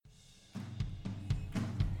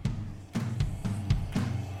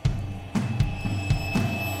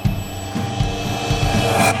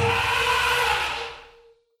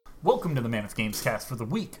Mammoth Gamescast for the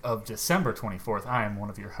week of December 24th. I am one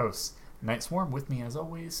of your hosts, Night Swarm. With me, as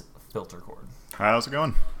always, Filtercord. How's it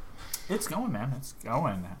going? It's going, man. It's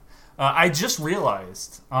going. I just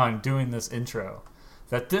realized on doing this intro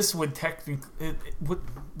that this would technically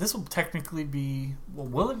be. Well,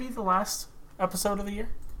 will it be the last episode of the year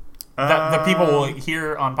that people will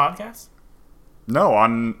hear on podcasts? No,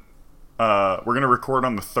 we're going to record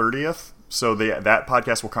on the 30th, so that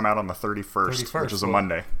podcast will come out on the 31st, which is a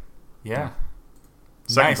Monday. Yeah.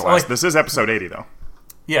 Second to last. This is episode 80, though.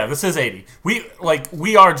 Yeah, this is 80.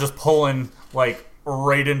 We are just pulling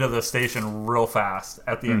right into the station real fast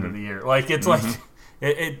at the end of the year.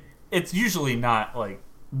 It's usually not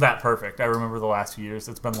that perfect. I remember the last few years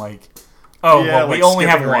it's been we only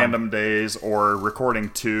have random days or recording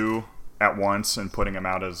two at once and putting them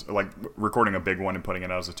out as recording a big one and putting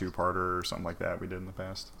it out as a two-parter or something like that we did in the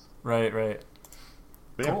past. Right.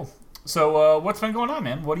 But cool. Yeah. So what's been going on,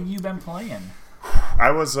 man? What have you been playing? I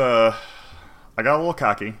got a little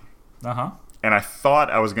cocky. Uh-huh. And I thought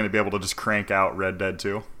I was going to be able to just crank out Red Dead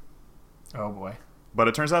 2. Oh boy. But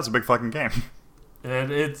it turns out it's a big fucking game. It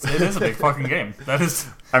is a big fucking game. That is.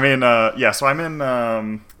 I mean, so I'm in,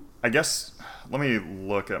 I guess, let me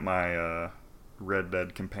look at my Red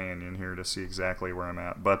Dead companion here to see exactly where I'm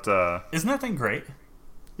at. But, isn't that thing great?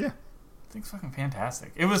 Yeah. I think it's fucking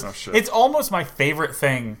fantastic. It's almost my favorite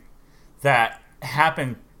thing that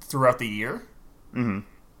happened throughout the year. Mm-hmm.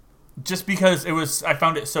 Just because I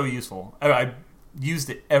found it so useful. I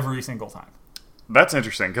used it every single time. That's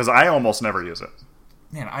interesting, because I almost never use it.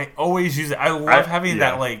 Man, I always use it. I love having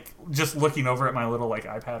that, just looking over at my little,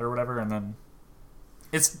 iPad or whatever, and then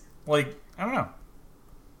it's, I don't know.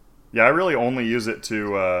 Yeah, I really only use it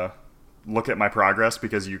to look at my progress,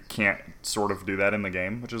 because you can't sort of do that in the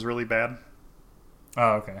game, which is really bad.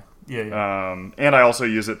 Oh, okay. Yeah. And I also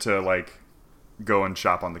use it to, go and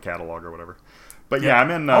shop on the catalog or whatever. But yeah,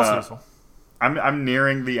 I'm in. I'm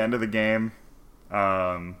nearing the end of the game.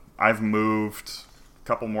 I've moved a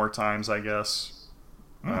couple more times, I guess.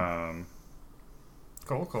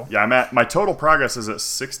 Cool. Yeah, my total progress is at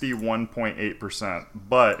 61.8%.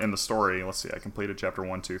 But in the story, let's see, I completed chapter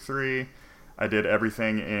 1, 2, 3. I did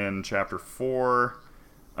everything in chapter 4.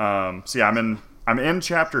 So yeah, I'm in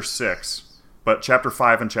chapter 6, but chapter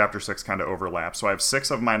 5 and chapter 6 kind of overlap. So I have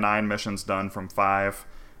 6 of my 9 missions done from 5.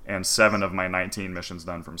 And 7 of my 19 missions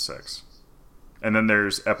done from 6. And then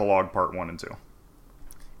there's epilogue part 1 and 2.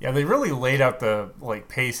 Yeah, they really laid out the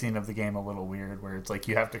pacing of the game a little weird, where it's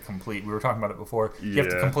you have to complete. We were talking about it before. You have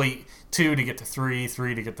to complete 2 to get to 3,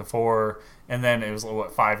 3 to get to 4, and then it was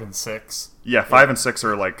 5 and 6. Yeah, 5 and 6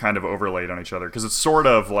 are kind of overlaid on each other, because it's sort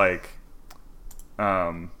of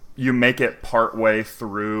you make it part way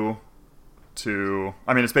through to.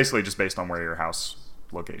 I mean, it's basically just based on where your house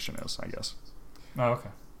location is, I guess. Oh, okay.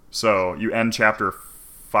 So you end chapter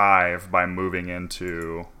 5 by moving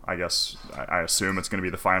into, I guess, I assume it's going to be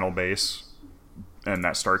the final base, and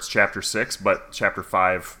that starts chapter 6, but chapter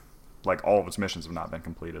 5, all of its missions have not been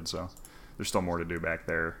completed, so there's still more to do back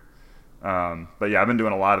there. But yeah, I've been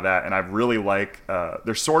doing a lot of that, and I really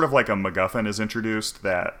there's sort of a MacGuffin is introduced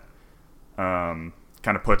that kind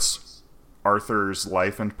of puts Arthur's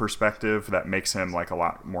life in perspective, that makes him a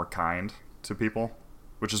lot more kind to people,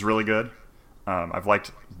 which is really good. I've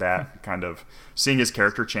liked that kind of seeing his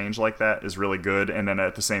character change like that is really good, and then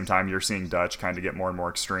at the same time you're seeing Dutch kind of get more and more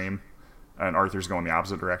extreme, and Arthur's going the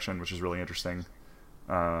opposite direction, which is really interesting.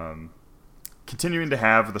 Continuing to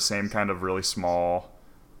have the same kind of really small,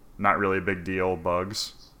 not really a big deal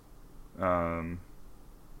bugs. Okay,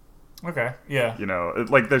 yeah.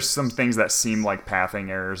 There's some things that seem like pathing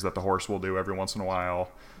errors that the horse will do every once in a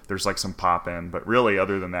while. There's some pop in, but really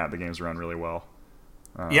other than that, the game's run really well.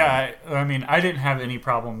 Yeah, I mean, I didn't have any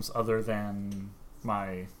problems other than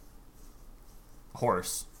my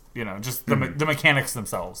horse. Just the mechanics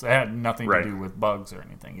themselves. It had nothing to do with bugs or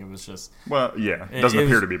anything. It was just... Well, yeah. It doesn't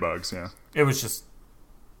appear to be bugs, yeah. It was just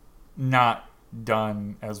not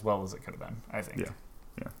done as well as it could have been, I think.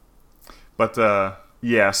 Yeah. But,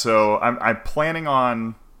 so I'm planning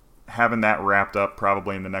on having that wrapped up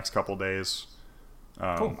probably in the next couple days.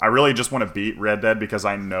 Cool. I really just want to beat Red Dead, because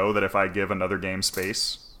I know that if I give another game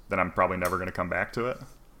space, then I'm probably never going to come back to it.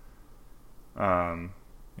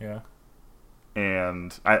 Yeah.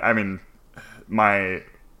 And I mean, my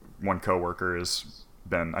one coworker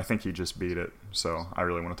I think he just beat it, so I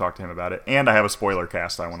really want to talk to him about it. And I have a spoiler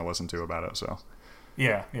cast I want to listen to about it. So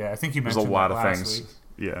yeah, I think you mentioned there's a lot of things. Week.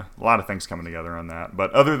 Yeah, a lot of things coming together on that.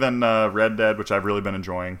 But other than Red Dead, which I've really been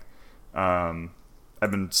enjoying. I've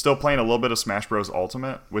been still playing a little bit of Smash Bros.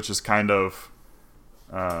 Ultimate, which is kind of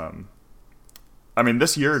I mean,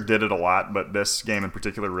 this year did it a lot, but this game in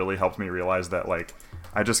particular really helped me realize that, like,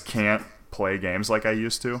 I just can't play games like I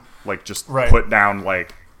used to. Like, just put down,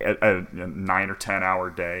 like, a 9 or 10 hour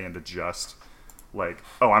day into just, like,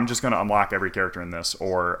 oh, I'm just going to unlock every character in this,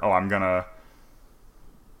 or, oh, I'm going to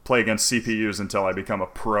play against CPUs until I become a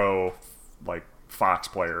pro, like, Fox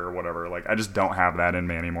player or whatever. Like, I just don't have that in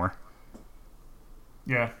me anymore.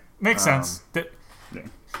 Yeah, makes sense.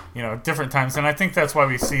 Different times, and I think that's why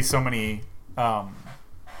we see so many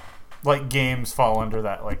like games fall under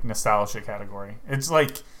that like nostalgia category. It's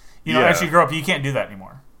like as you grow up, you can't do that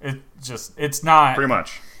anymore. It's not pretty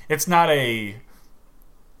much. It's not a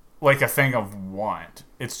thing of want.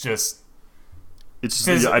 It's just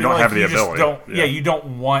I don't have the ability. You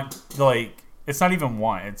don't want, like, it's not even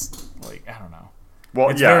want. It's like, I don't know. Well,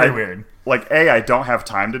 it's very weird. Like, A, I don't have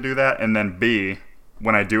time to do that, and then B,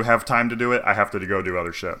 when I do have time to do it, I have to go do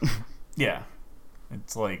other shit. Yeah.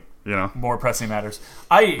 It's like, more pressing matters.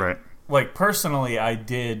 Like, personally, I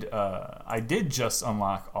did just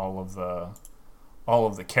unlock all of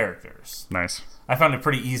the characters. Nice. I found a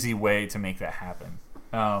pretty easy way to make that happen.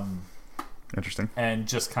 Interesting. And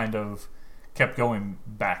just kind of kept going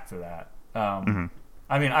back to that.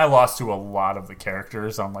 I mean, I lost to a lot of the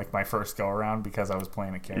characters on like my first go around because I was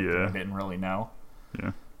playing a character I didn't really know.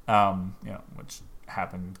 Yeah. Which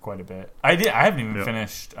happened quite a bit. I haven't even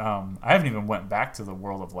finished. I haven't even went back to the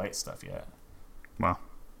World of Light stuff yet. Wow.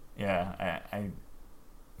 Yeah, I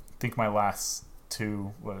think my last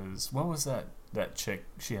two was, what was that chick?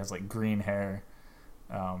 She has like green hair.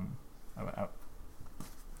 I'll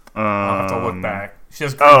have to look back. She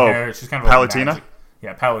has green hair. She's kind of Palutena?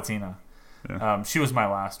 Yeah, Palutena. Yeah. She was my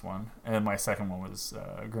last one, and then my second one was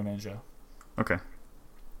Greninja. Okay.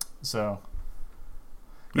 So,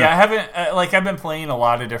 I haven't I've been playing a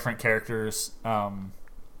lot of different characters. I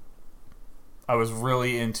was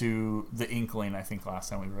really into the Inkling, I think last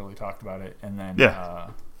time we really talked about it, and then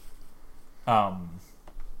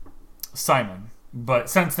Simon. But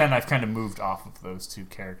since then, I've kind of moved off of those two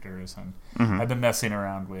characters, and I've been messing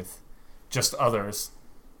around with just others,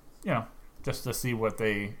 just to see what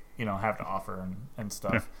they have to offer and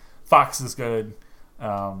stuff. Yeah. Fox is good.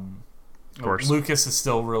 Of course. Lucas is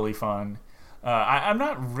still really fun. I'm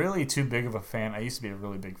not really too big of a fan. I used to be a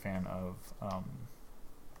really big fan of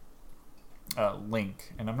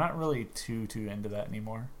Link, and I'm not really too into that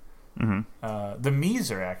anymore. The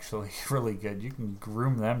Mii's are actually really good. You can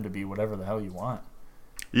groom them to be whatever the hell you want.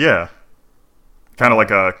 Yeah. Kind of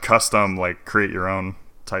like a custom, like, create your own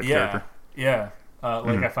type character. Yeah.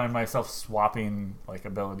 I find myself swapping like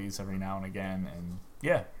abilities every now and again, and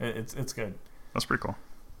it's good. That's pretty cool.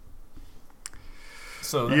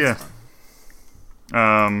 So that's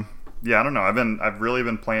fun. I don't know. I've really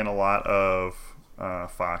been playing a lot of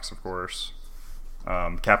Fox, of course.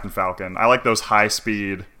 Captain Falcon. I like those high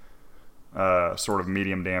speed, sort of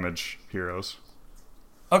medium damage heroes.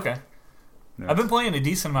 Okay. Yeah. I've been playing a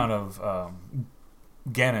decent amount of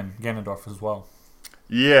Ganondorf as well.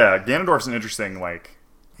 Yeah, Ganondorf's an interesting, like...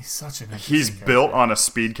 He's such an interesting He's character. Built on a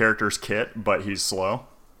speed character's kit, but he's slow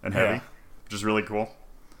and heavy, which is really cool.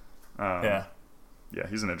 Yeah,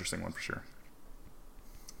 he's an interesting one for sure.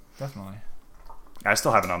 Definitely. I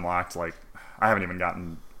still haven't unlocked, like... I haven't even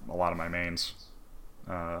gotten a lot of my mains.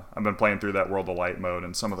 I've been playing through that World of Light mode,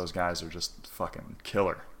 and some of those guys are just fucking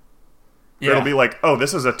killer. Yeah. It'll be like, oh,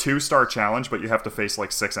 this is a 2-star challenge, but you have to face,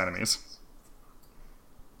 like, 6 enemies.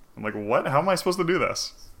 I'm like, what? How am I supposed to do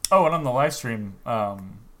this? Oh, and on the live stream,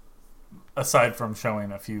 aside from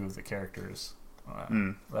showing a few of the characters that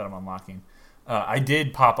I'm unlocking, I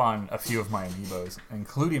did pop on a few of my amiibos,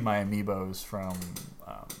 including my amiibos from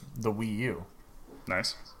the Wii U.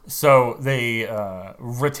 Nice. So they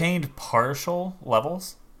retained partial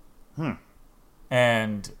levels,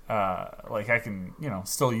 and I can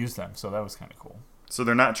still use them. So that was kind of cool. So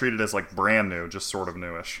they're not treated as like brand new, just sort of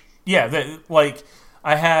newish. Yeah,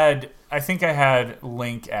 I think I had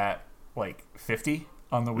Link at like 50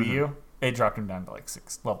 on the Wii U. They dropped him down to like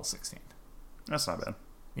level 16. That's not bad.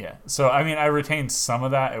 Yeah. So I mean, I retained some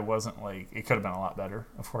of that. It wasn't like it could have been a lot better,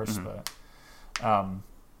 of course, but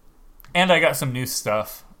and I got some new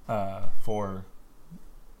stuff for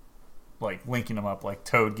like linking them up. Like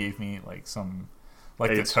Toad gave me like some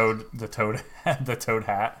the Toad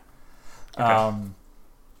hat. Okay.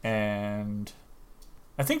 And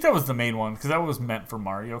I think that was the main one because that was meant for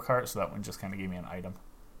Mario Kart, so that one just kind of gave me an item.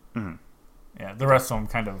 Yeah, the rest of them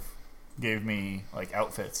kind of gave me like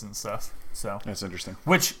outfits and stuff. So that's interesting.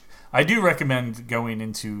 Which I do recommend going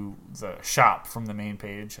into the shop from the main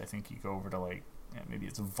page. I think you go over to like maybe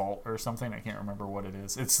it's a Vault or something. I can't remember what it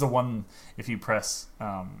is. It's the one if you press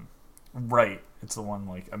right, it's the one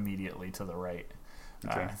like immediately to the right.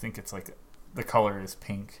 Okay. I think it's like the color is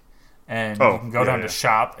pink. And Oh, you can go down yeah. to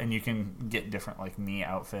shop and you can get different like me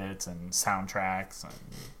outfits and soundtracks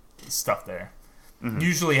and stuff there. Mhm.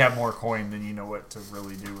 Usually have more coin than you know what to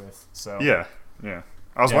really do with. So Yeah.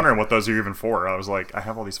 I was Yeah. wondering what those are even for. I was like, I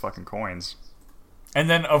have all these fucking coins. And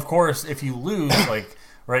then of course if you lose, like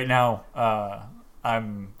right now,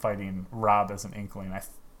 I'm fighting Rob as an Inkling.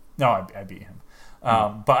 I beat him.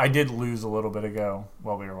 But I did lose a little bit ago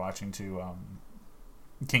while we were watching to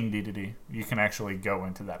King Dedede. You can actually go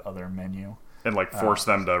into that other menu. And like force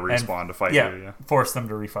them to respawn to fight you. Yeah. Force them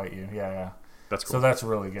to refight you. Yeah. That's cool. So that's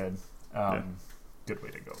really good. Good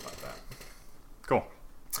way to go about that. Cool.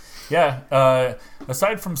 Yeah.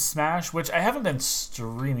 Aside from Smash, which I haven't been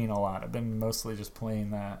streaming a lot, I've been mostly just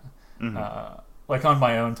playing that, like on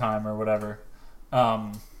my own time or whatever.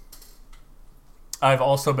 I've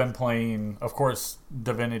also been playing, of course,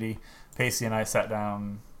 Divinity. Pacey and I sat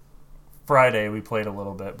down Friday. We played a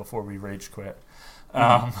little bit before we rage quit.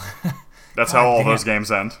 That's how all those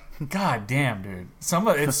games end. God damn, dude.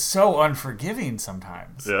 It's so unforgiving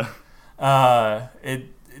sometimes. Yeah. It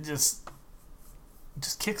just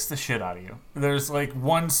kicks the shit out of you. There's like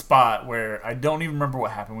one spot where I don't even remember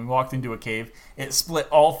what happened. We walked into a cave. It split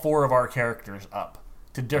all 4 of our characters up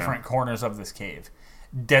to different corners of this cave.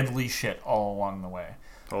 Deadly shit all along the way.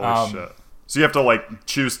 Holy shit. So you have to like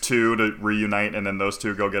choose 2 to reunite, and then those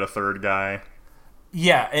 2 go get a third guy.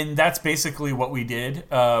 Yeah, and that's basically what we did.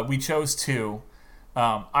 We chose 2.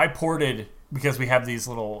 I ported because we have these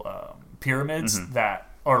little pyramids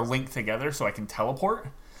that are linked together, so I can teleport.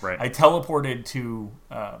 Right. I teleported to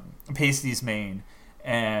Pacey's main,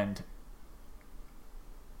 and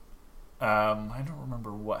I don't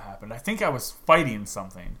remember what happened. I think I was fighting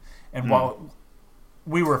something, and while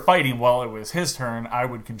we were fighting, while it was his turn, I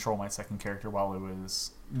would control my second character. While it was,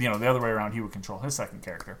 the other way around, he would control his second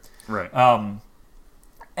character. Right.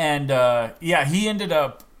 He ended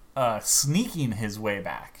up sneaking his way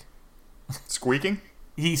back. Squeaking?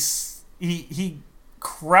 He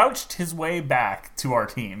crouched his way back to our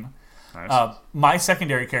team. Nice. My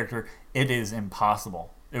secondary character, it is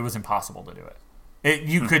impossible. It was impossible to do it.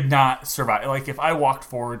 You could not survive. Like, if I walked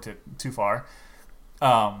forward too far,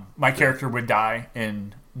 my character would die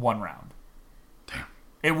in 1 round. Damn.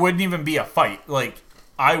 It wouldn't even be a fight. Like,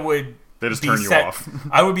 I would... They just turn you off.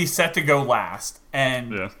 I would be set to go last,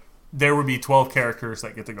 and there would be 12 characters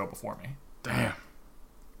that get to go before me. Damn.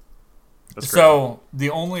 That's so the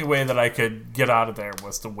only way that I could get out of there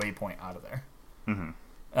was to waypoint out of there.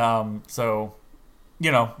 So,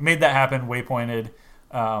 made that happen, waypointed,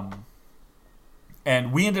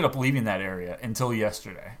 and we ended up leaving that area until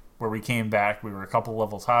yesterday, where we came back. We were a couple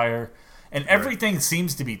levels higher, and everything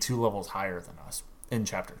seems to be 2 levels higher than us in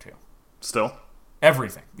Chapter 2. Still?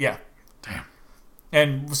 Everything, yeah. Damn.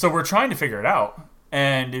 And so we're trying to figure it out,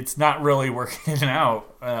 and it's not really working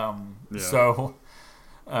out. So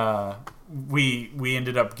we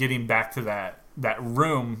ended up getting back to that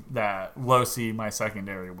room that Losi, my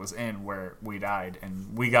secondary, was in, where we died,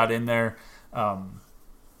 and we got in there. I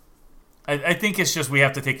think it's just we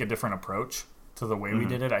have to take a different approach to the way we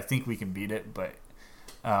did it. I think we can beat it, but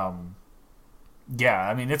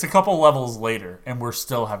it's a couple levels later, and we're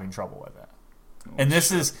still having trouble with it. And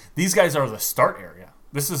these guys are the start area.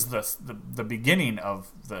 This is the beginning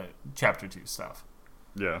of the Chapter 2 stuff.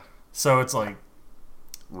 Yeah. So it's like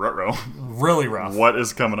Ruh-roh. Really rough. What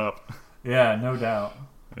is coming up? Yeah, no doubt.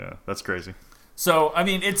 Yeah, that's crazy. So,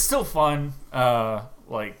 it's still fun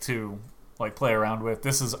to play around with.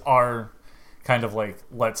 This is our kind of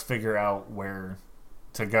let's figure out where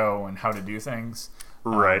to go and how to do things.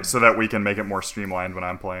 Right, so that we can make it more streamlined when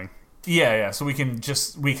I'm playing. Yeah. So we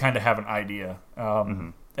kind of have an idea.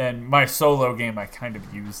 And my solo game, I kind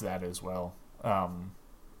of use that as well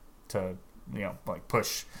to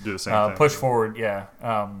push, do the same thing. push forward. Yeah.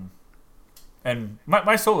 And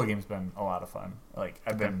my solo game's been a lot of fun. Like,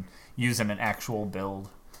 I've been using an actual build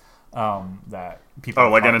that people. Oh,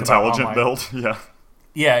 like an intelligent online. Build. Yeah.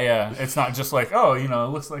 Yeah. It's not just like, it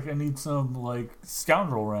looks like I need some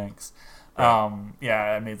scoundrel ranks. Right.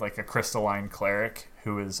 I made a crystalline cleric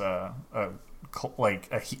who is a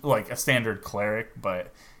standard cleric,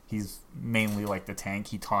 but he's mainly the tank.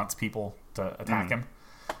 He taunts people to attack him,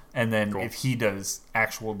 and then if he does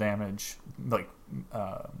actual damage,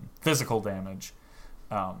 physical damage,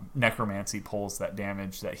 necromancy pulls that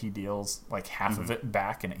damage that he deals half of it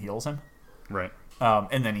back, and it heals him. Right.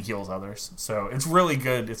 And then he heals others. So it's really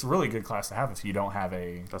good. It's a really good class to have if you don't have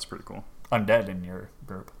That's pretty cool. undead in your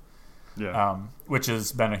group. Yeah. Which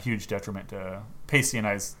has been a huge detriment to Pacey and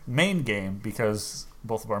I's main game, because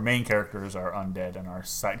both of our main characters are undead and our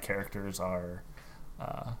side characters are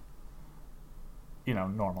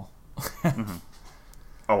normal.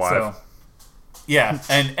 Alive. So, yeah,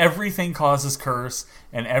 and everything causes curse,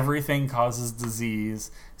 and everything causes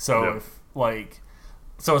disease. So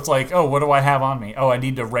so it's like, oh, what do I have on me? Oh, I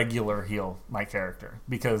need to regular heal my character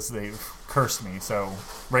because they've cursed me. So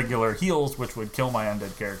regular heals, which would kill my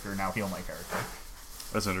undead character, now heal my character.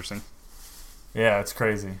 That's interesting. Yeah, it's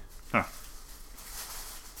crazy. Huh.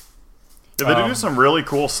 Yeah, they do some really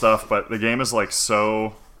cool stuff, but the game is like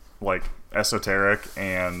so like esoteric,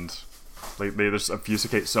 and they just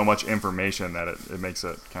obfuscate so much information that it makes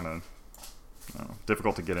it kind of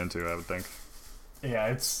difficult to get into, I would think. Yeah,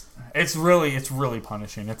 it's really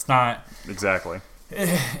punishing. It's not exactly.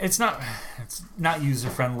 It's not user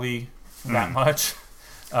friendly that much.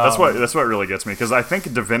 That's what really gets me, because I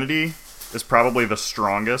think Divinity is probably the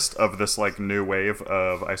strongest of this like new wave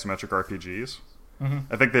of isometric RPGs.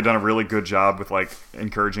 I think they've done a really good job with like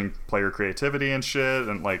encouraging player creativity and shit,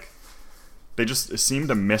 and like they just seem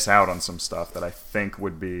to miss out on some stuff that I think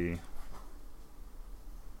would be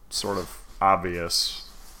sort of obvious,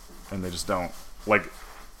 and they just don't. Like,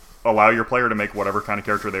 allow your player to make whatever kind of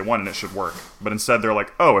character they want and it should work. But instead they're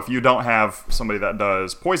like, oh, if you don't have somebody that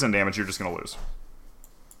does poison damage, you're just going to lose.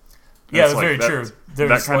 And yeah, that's like, very true.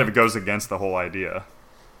 That kind of goes against the whole idea.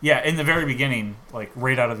 Yeah, in the very beginning, like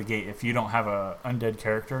right out of the gate, if you don't have a undead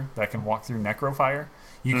character that can walk through Necrofire,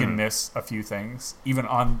 you can miss a few things, even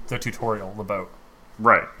on the tutorial, the boat.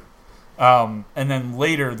 Right. And then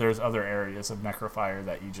later, there's other areas of Necrofire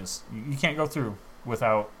that you can't go through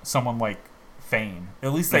without someone like Fane.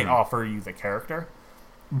 At least they offer you the character,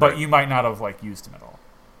 but you might not have like used him at all.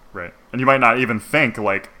 Right. And you might not even think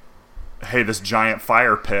like, hey, this giant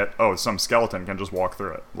fire pit, oh, some skeleton can just walk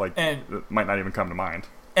through it. Like, it might not even come to mind.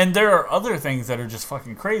 And there are other things that are just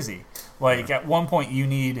fucking crazy. Like, at one point you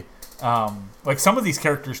need, like, some of these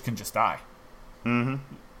characters can just die.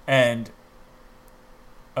 And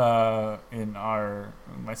in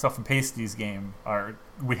myself and Pasty's game,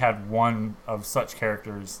 we had one of such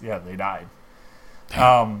characters, they died.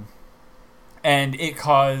 And it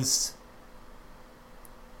caused,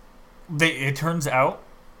 it turns out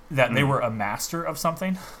that they were a master of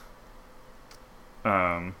something.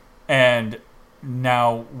 And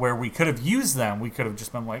now where we could have used them, we could have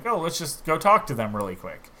just been like, oh, let's just go talk to them really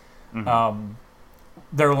quick.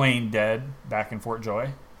 They're laying dead back in Fort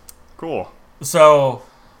Joy. Cool. So,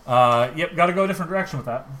 got to go a different direction with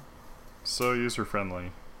that. So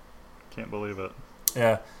user-friendly. Can't believe it.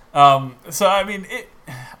 Yeah. So, I mean,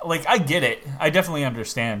 I get it. I definitely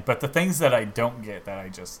understand. But the things that I don't get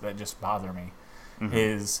that just bother me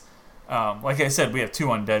is, like I said, we have 2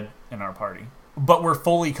 undead in our party. But we're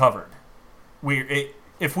fully covered.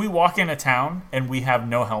 If we walk in a town and we have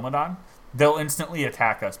no helmet on, they'll instantly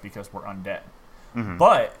attack us because we're undead.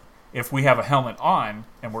 But if we have a helmet on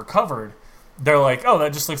and we're covered, they're like, oh,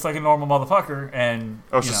 that just looks like a normal motherfucker. And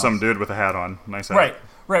it's just some dude with a hat on. Nice hat.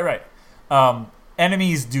 Right.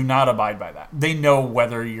 Enemies do not abide by that. They know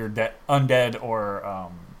whether you're undead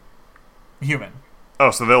or human.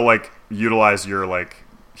 Oh, so they'll like utilize your like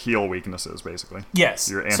heal weaknesses, basically. Yes.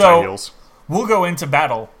 Your anti-heals. So we'll go into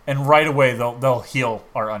battle, and right away they'll heal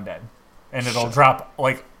our undead, and it'll drop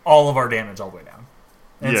like all of our damage all the way down.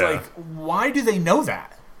 And it's like, why do they know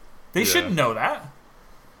that? They shouldn't know that.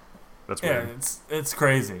 That's weird. Yeah, it's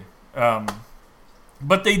crazy.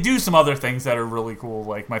 But they do some other things that are really cool.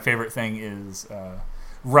 Like, my favorite thing is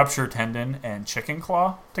Rupture Tendon and Chicken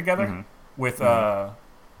Claw together with a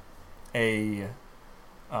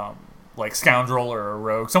like scoundrel or a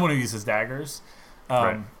rogue, someone who uses daggers.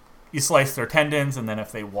 You slice their tendons, and then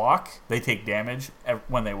if they walk, they take damage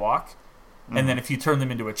when they walk. And then if you turn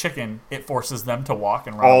them into a chicken, it forces them to walk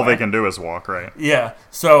and run all away. They can do is walk, right? Yeah.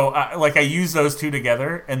 So, I use those 2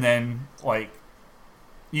 together, and then, like,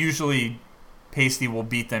 usually Pasty will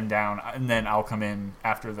beat them down, and then I'll come in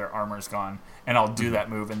after their armor's gone, and I'll do that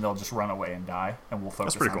move, and they'll just run away and die, and we'll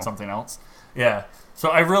focus on something else. Yeah. So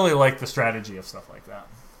I really like the strategy of stuff like that.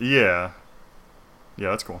 Yeah. Yeah,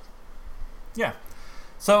 that's cool. Yeah.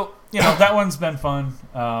 So, that one's been fun.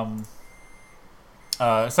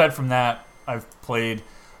 Aside from that, I've played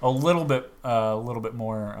a little bit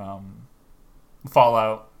more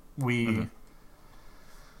Fallout. We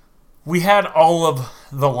had all of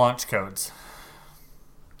the launch codes.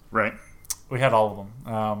 Right. We had all of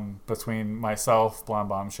them between myself, Blonde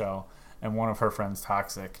Bombshell, and one of her friends,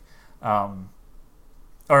 Toxic, or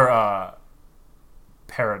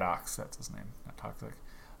Paradox. That's his name, not Toxic.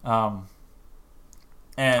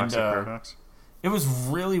 And Toxic Paradox. It was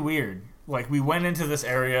really weird. Like, we went into this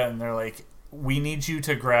area, and they're like, we need you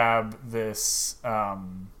to grab this, I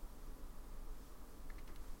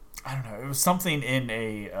don't know, it was something in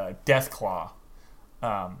a Death Claw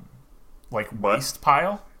waste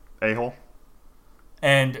pile. A-hole?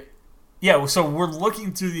 And yeah, so we're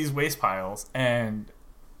looking through these waste piles, and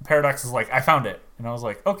Paradox is like, I found it. And I was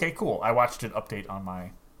like, okay, cool. I watched it update on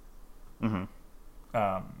my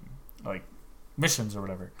missions or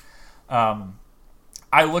whatever.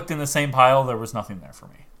 I looked in the same pile. There was nothing there for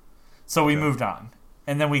me. So we moved on.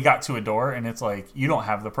 And then we got to a door, and it's like, you don't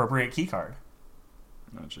have the appropriate key card.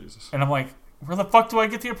 Oh, Jesus. And I'm like, where the fuck do I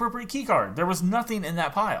get the appropriate key card? There was nothing in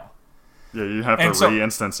that pile. Yeah, you have to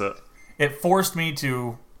re-instance it. It forced me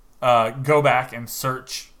to go back and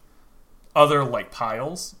search other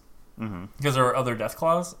piles because there were other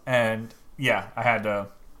Deathclaws, and yeah, I had to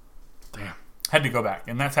go back,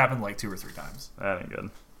 and that's happened 2 or 3 times. That ain't good.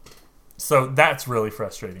 So that's really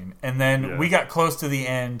frustrating. And then we got close to the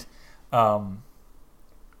end,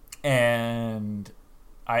 and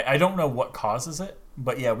I don't know what causes it,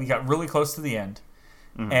 but yeah, we got really close to the end,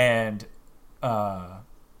 and Blonde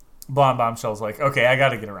Bombshell's like, okay, I got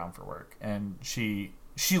to get around for work, and she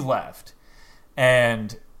left,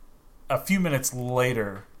 and a few minutes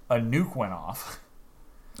later, a nuke went off.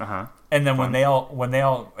 And then when they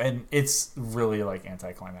all, and it's really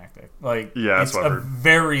anticlimactic. It's a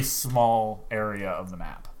very small area of the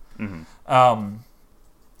map, and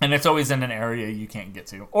it's always in an area you can't get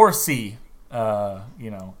to or see.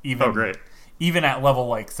 Even at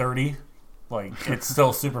level 30, it's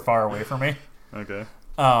still super far away from me. Okay.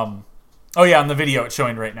 Oh yeah, on the video it's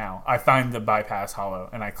showing right now. I find the bypass hollow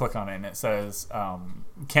and I click on it and it says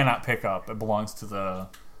cannot pick up. It belongs to the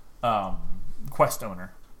quest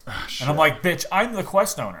owner. And I'm like, bitch, I'm the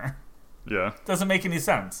quest owner. Yeah. Doesn't make any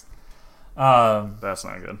sense. That's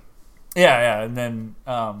not good. Yeah, and then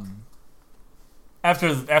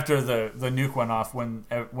after the nuke went off,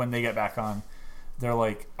 when they get back on, they're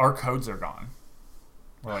like, our codes are gone.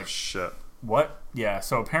 We're like, shit. What? Yeah,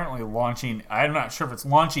 so apparently launching, I'm not sure if it's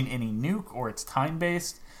launching any nuke or it's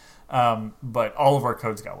time-based, but all of our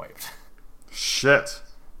codes got wiped. Shit.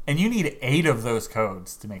 And you need 8 of those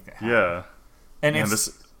codes to make that happen. Yeah. And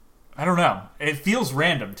I don't know. It feels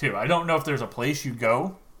random, too. I don't know if there's a place you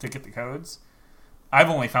go to get the codes. I've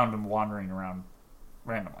only found them wandering around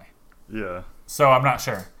randomly. Yeah. So I'm not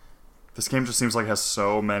sure. This game just seems like it has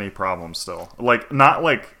so many problems still.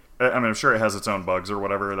 I'm sure it has its own bugs or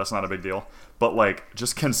whatever. That's not a big deal. But,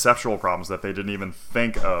 just conceptual problems that they didn't even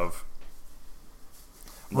think of.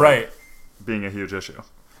 Right. Being a huge issue.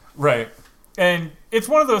 Right. And it's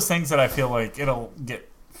one of those things that I feel like it'll get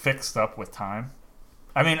fixed up with time.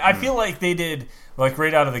 I mean, I feel like they did,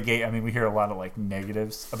 right out of the gate, I mean, we hear a lot of,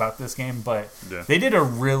 negatives about this game, but they did a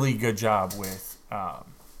really good job with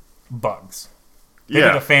bugs. They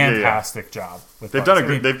did a fantastic job with bugs. Done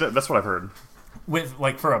a good, that's what I've heard. With,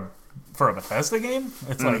 for a Bethesda game,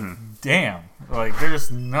 it's damn.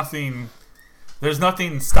 There's nothing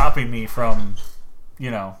stopping me from,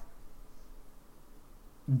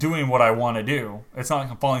 doing what I want to do. It's not like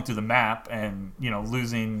I'm falling through the map and,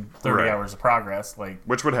 losing 30 hours of progress.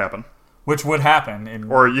 Which would happen. Or,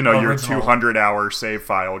 your 200-hour save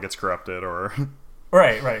file gets corrupted or...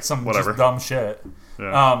 Right. Some whatever. Just dumb shit.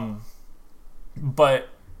 Yeah. But,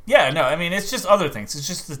 yeah, no, I mean, it's just other things. It's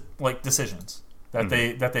just, decisions that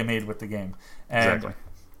they made with the game. And exactly.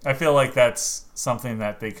 I feel like that's something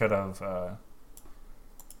that they could have... I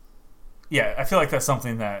feel like that's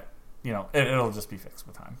something that, it'll just be fixed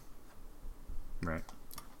with time. Right.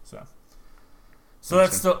 So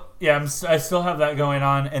that's still... Yeah, I still have that going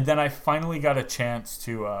on. And then I finally got a chance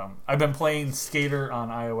to... I've been playing Skater on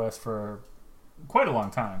iOS for quite a long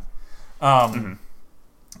time.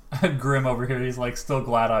 Grim over here, he's still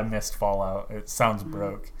glad I missed Fallout. It sounds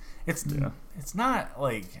broke. It's not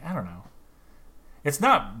I don't know. It's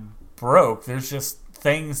not broke. There's just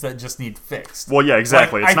things that just need fixed. Well, yeah,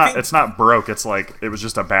 exactly. It's not broke. It's it was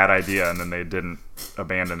just a bad idea, and then they didn't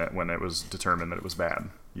abandon it when it was determined that it was bad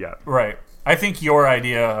yet. Right. I think your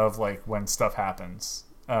idea of when stuff happens,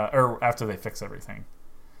 or after they fix everything,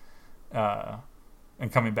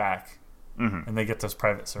 and coming back, and they get those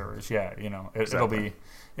private servers. Yeah, it'll be.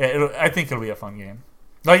 I think it'll be a fun game.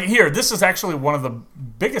 Here, this is actually one of the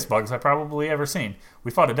biggest bugs I've probably ever seen.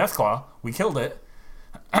 We fought a Deathclaw, we killed it,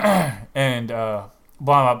 and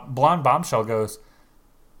Blonde Bombshell goes,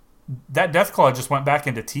 that Deathclaw just went back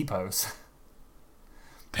into T-pose.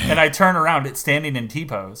 And I turn around, it's standing in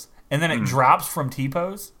T-pose, and then it drops from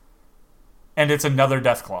T-pose, and it's another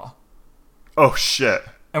Deathclaw. Oh, shit.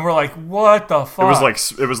 And we're like, what the fuck?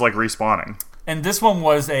 It was like respawning. And this one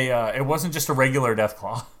was it wasn't just a regular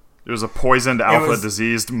Deathclaw. It was a poisoned,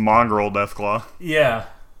 diseased mongrel Deathclaw. Yeah.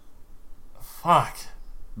 Fuck.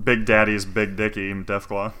 Big Daddy's Big Dicky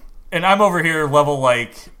Deathclaw. And I'm over here level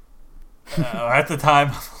At the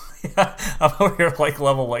time, I'm over here like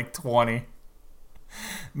level like 20.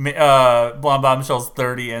 Blonde Bombshell's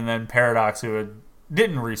 30, and then Paradox, who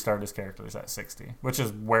didn't restart his characters at 60, which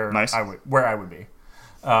is where Nice. I would be.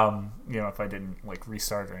 If I didn't like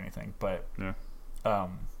restart or anything, but it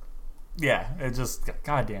just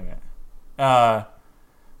god damn it.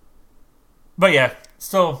 But yeah,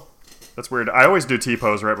 still. That's weird. I always do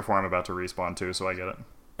T-pose right before I'm about to respawn too, so I get it.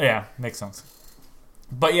 Yeah, makes sense.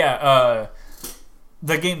 But yeah,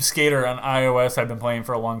 the game Skater on iOS I've been playing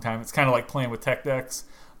for a long time. It's kind of like playing with tech decks.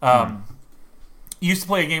 Used to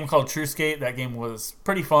play a game called True Skate. That game was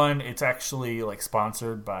pretty fun. It's actually like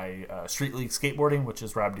sponsored by Street League Skateboarding, which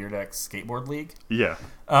is Rob Dyrdek's skateboard league. Yeah.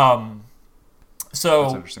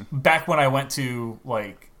 So back when I went to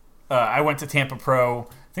I went to Tampa Pro, I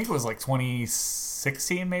think it was like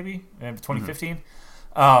 2016 maybe, 2015.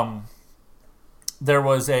 There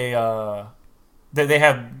was they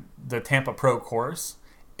had the Tampa Pro course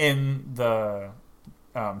in the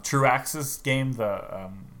True Axis game.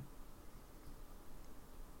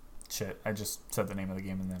 I just said the name of the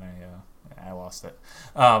game and then I lost it.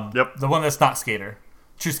 The one that's not Skater,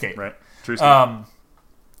 True Skate. Right. True Skate.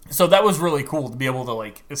 So that was really cool to be able to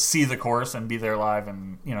like see the course and be there live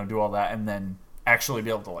and do all that and then actually be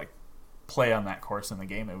able to like play on that course in the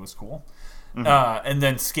game. It was cool. And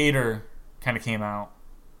then Skater kind of came out,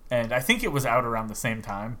 and I think it was out around the same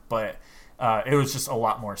time, but it was just a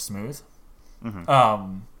lot more smooth.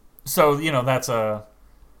 So that's that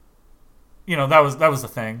was the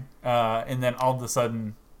thing. And then all of a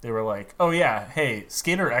sudden they were like, oh yeah, hey,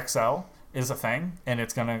 Skater XL is a thing, and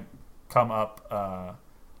it's gonna come up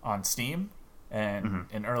on Steam and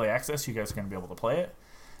in early access. You guys are gonna be able to play it.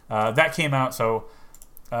 That came out, so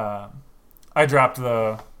I dropped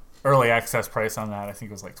the early access price on that. I think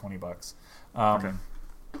it was like $20. Okay.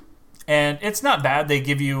 And it's not bad. They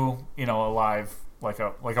give you a live like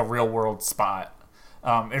a real world spot.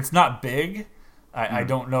 It's not big. I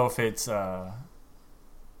don't know if it's I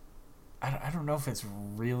don't know if it's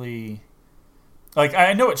really like,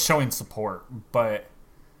 I know it's showing support, but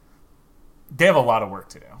they have a lot of work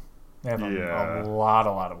to do. They have a lot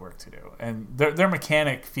of work to do, and their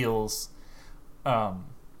mechanic feels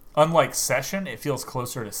unlike Session. It feels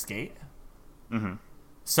closer to Skate.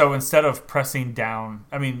 So instead of pressing down,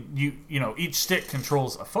 I mean, each stick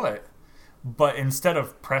controls a foot, but instead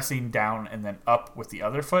of pressing down and then up with the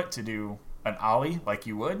other foot to do an ollie like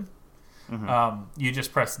you would, you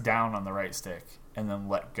just press down on the right stick and then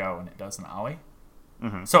let go, and it does an ollie.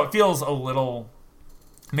 So it feels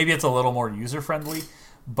maybe it's a little more user friendly,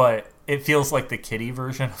 but it feels like the kiddie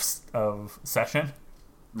version of Session.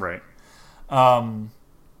 Right. And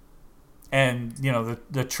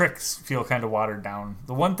the tricks feel kind of watered down.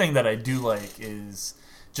 The one thing that I do like is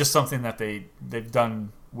just something that they've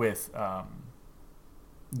done with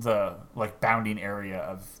the like bounding area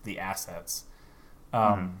of the assets.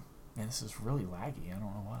 And this is really laggy. I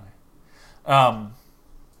don't know why.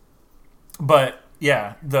 But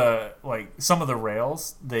yeah, some of the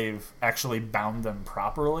rails, they've actually bound them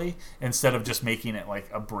properly instead of just making it like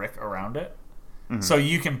a brick around it. So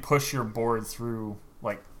you can push your board through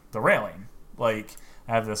like the railing. Like,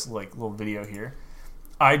 I have this like little video here.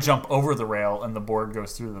 I jump over the rail and the board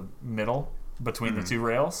goes through the middle between the two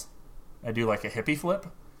rails. I do like a hippie flip.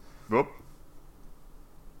 Whoop.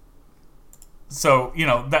 So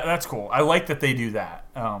that's cool. I like that they do that.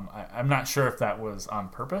 I'm not sure if that was on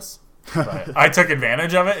purpose, but I took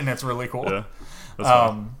advantage of it, and it's really cool. Yeah, that's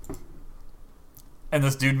fun. And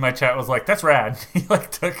this dude in my chat was like, "That's rad." He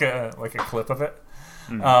like took a clip of it.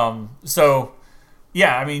 So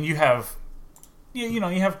yeah, I mean, you have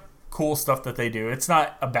cool stuff that they do. It's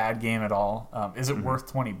not a bad game at all. Is it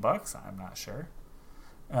worth $20? I'm not sure.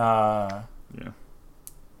 Yeah.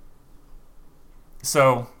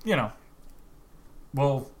 So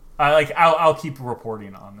I'll keep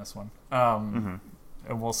reporting on this one, and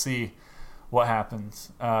we'll see what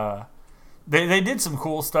happens. They did some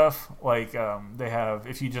cool stuff. Like they have,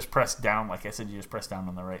 if you just press down, like I said, you just press down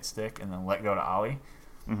on the right stick and then let go to ollie.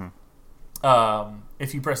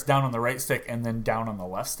 If you press down on the right stick and then down on the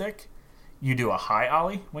left stick, you do a high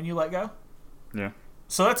ollie when you let go. Yeah.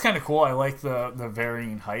 So that's kind of cool. I like the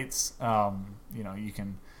varying heights. You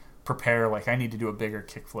can prepare, like, I need to do a bigger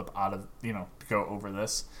kickflip out of, to go over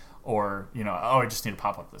this, or I just need to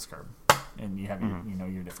pop up this curb, and you have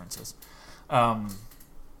your differences.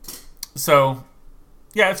 So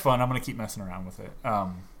yeah, it's fun. I'm gonna keep messing around with it.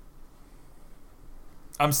 I'm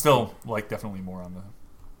still definitely more on the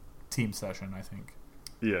team Session, I think.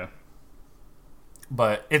 Yeah.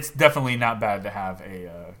 But it's definitely not bad to have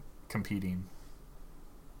a competing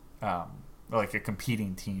like a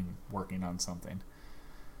competing team working on something.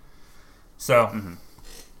 So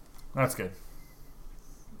that's good.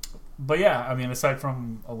 But yeah, I mean, aside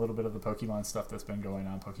from a little bit of the Pokemon stuff that's been going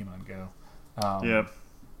on, Pokemon Go,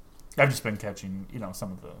 I've just been catching,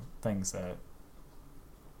 some of the things that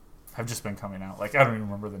have just been coming out. Like, I don't even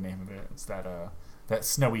remember the name of it. It's that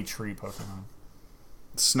snowy tree Pokemon.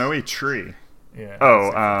 Snowy tree? Yeah.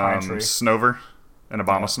 Oh, Snover and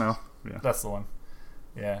Obama Snow? Yeah. That's the one.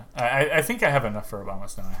 Yeah. I think I have enough for Obama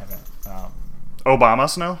Snow. I haven't. Obama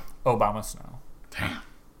Snow? Obama Snow. Damn.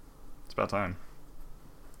 It's about time.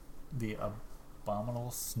 The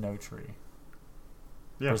Abominable Snow Tree.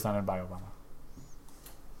 Yeah. Presented by Obama.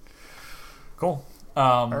 Cool.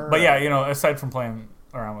 But yeah, aside from playing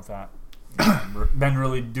around with that, been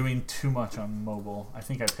really doing too much on mobile. I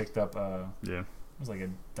think I picked up it was like a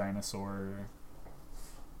dinosaur.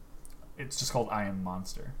 It's just called I Am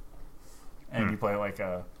Monster. And you play like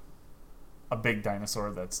a big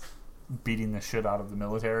dinosaur that's beating the shit out of the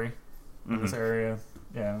military in this area.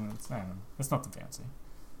 Yeah, it's nothing fancy.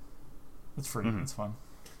 It's free. It's fun.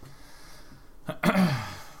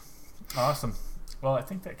 Awesome. Well, I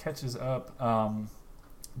think that catches up.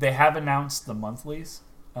 They have announced the monthlies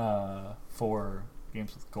for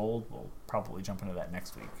Games with Gold. We'll probably jump into that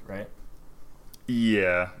next week, right?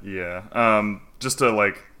 Yeah. Just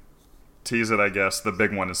to tease it, I guess the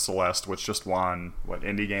big one is Celeste, which just won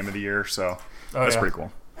Indie Game of the Year. So that's pretty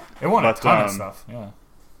cool. It won a ton of stuff.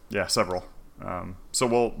 Yeah, several. So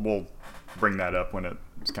we'll bring that up when it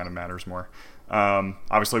kind of matters more.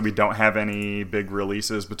 Obviously, we don't have any big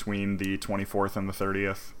releases between the 24th and the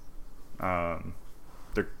 30th.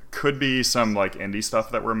 There could be some indie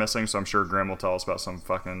stuff that we're missing, so I'm sure Grim will tell us about some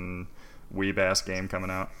fucking weeb-ass game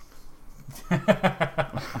coming out.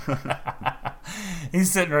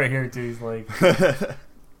 He's sitting right here, too. He's like,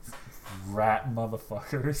 rat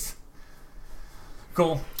motherfuckers.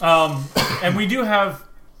 Cool. And we do have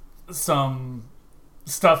some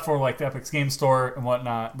stuff for the Epic's Game Store and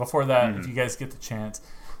whatnot. Before that, if you guys get the chance,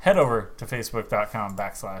 head over to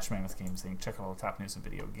facebook.com/Mammoth Games Inc. Check out all the top news and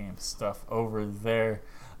video game stuff over there.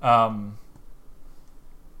 Yeah,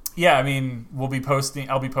 I mean, I'll be posting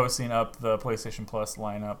up the PlayStation Plus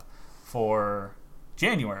lineup for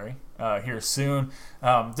January here soon.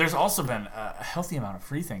 There's also been a healthy amount of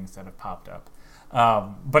free things that have popped up.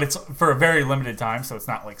 But it's for a very limited time, so it's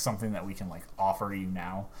not something that we can offer you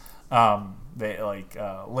now.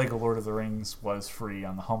 Lego Lord of the Rings was free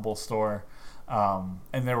on the Humble store,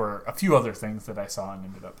 and there were a few other things that I saw and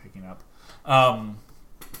ended up picking up.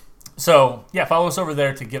 So yeah, follow us over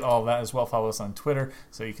there to get all of that as well. Follow us on Twitter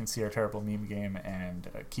so you can see our terrible meme game and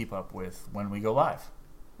keep up with when we go live.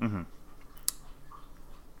 All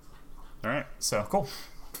right. So cool.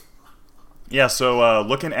 Yeah, so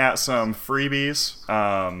looking at some freebies,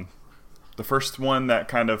 the first one that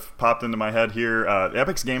kind of popped into my head here,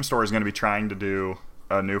 Epic's Game Store is going to be trying to do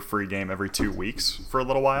a new free game every 2 weeks for a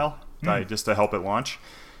little while, just to help it launch.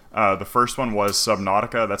 The first one was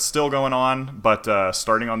Subnautica. That's still going on, but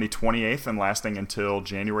starting on the 28th and lasting until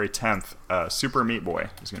January 10th, Super Meat Boy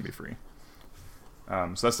is going to be free.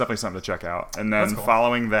 So that's definitely something to check out. And then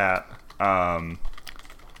following that...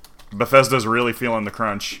 Bethesda's really feeling the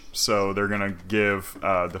crunch, so they're going to give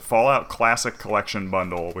the Fallout Classic Collection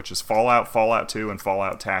Bundle, which is Fallout, Fallout 2, and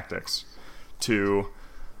Fallout Tactics, to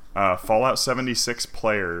Fallout 76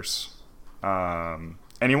 players.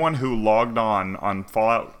 Anyone who logged on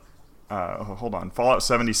Fallout Fallout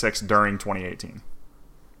 76 during 2018.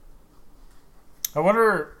 I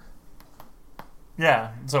wonder...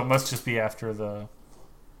 Yeah, so it must just be after the...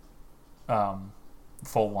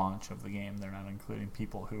 full launch of the game. They're not including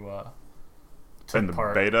people who took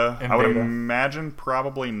part beta. In I would beta. imagine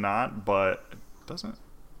probably not, but it doesn't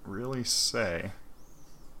really say.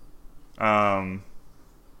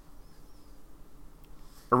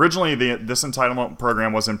 Originally, this entitlement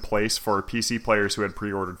program was in place for PC players who had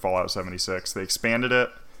pre-ordered Fallout 76. They expanded it,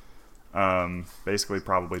 basically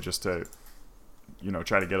probably just to,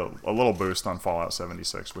 try to get a little boost on Fallout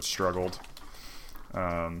 76, which struggled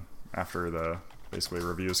after the basically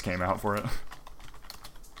reviews came out for it.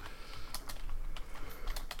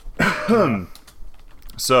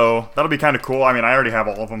 So that'll be kind of cool. I mean, I already have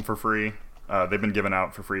all of them for free. They've been given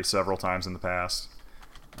out for free several times in the past.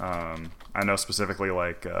 I know specifically,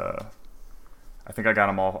 I think I got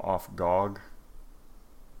them all off GOG.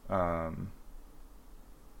 Yeah,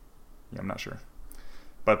 I'm not sure.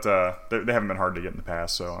 But they haven't been hard to get in the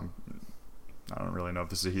past, so I don't really know if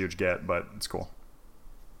this is a huge get, but it's cool.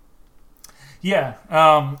 Yeah,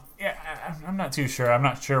 I'm not too sure. I'm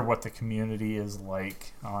not sure what the community is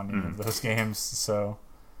like on any of those games. So,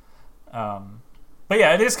 but But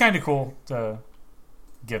yeah, it is kind of cool to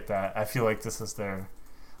get that. I feel like this is their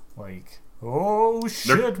like, oh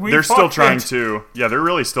shit, they're still trying to. Yeah, they're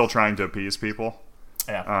really still trying to appease people.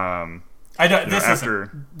 Yeah. I don't.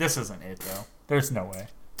 This isn't it though. There's no way.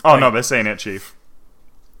 Oh no, this ain't it, Chief.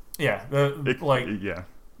 Yeah. Yeah.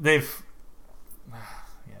 They've.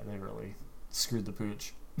 Yeah, they really screwed the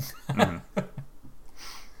pooch. Mm-hmm.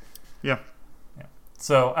 Yeah.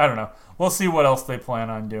 So I don't know. We'll see what else they plan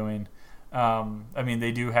on doing. I mean,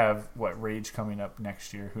 they do have Rage coming up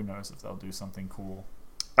next year. Who knows if they'll do something cool?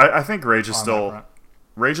 I think Rage is still.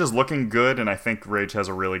 Rage is looking good, and I think Rage has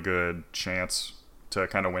a really good chance to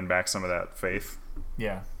kind of win back some of that faith.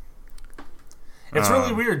 Yeah. It's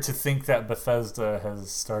really weird to think that Bethesda has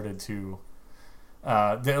started to,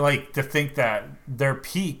 to think that their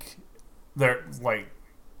peak, the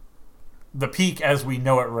peak as we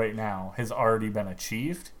know it right now has already been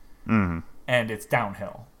achieved, and it's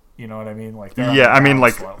downhill. You know what I mean? Like, yeah, I mean,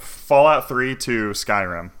 like slope. Fallout 3 to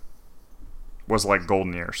Skyrim was like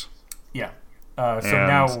golden years. Yeah. So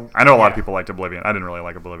now I know a lot of people liked Oblivion. I didn't really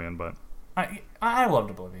like Oblivion, but I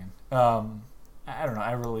loved Oblivion. I don't know.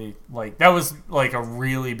 I really that was like a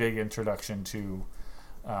really big introduction to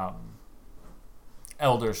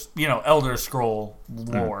Elder Scroll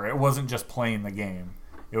lore. It wasn't just playing the game.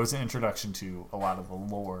 It was an introduction to a lot of the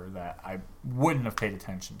lore that I wouldn't have paid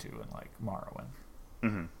attention to in like Morrowind.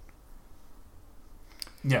 Mm-hmm.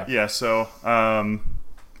 Yeah. Yeah. So,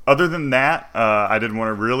 other than that, I did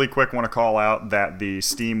want to call out that the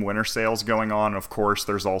Steam winter sale's going on. Of course,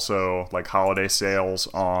 there's also like holiday sales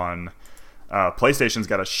on. PlayStation's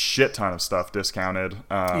got a shit ton of stuff discounted.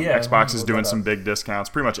 Xbox is doing some big discounts.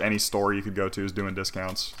 Pretty much any store you could go to is doing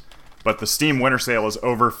discounts. But the Steam winter sale is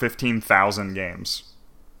over 15,000 games.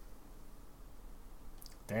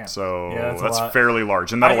 Damn. So that's fairly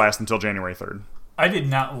large, and that'll last until January 3rd. I did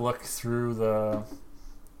not look through the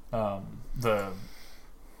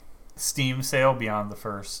Steam sale beyond the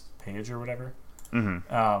first page or whatever.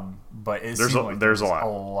 Mm-hmm. But there's a lot. A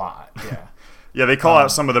lot, yeah. Yeah, they call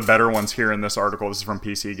out some of the better ones here in this article. This is from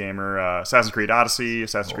PC Gamer. Assassin's Creed Odyssey,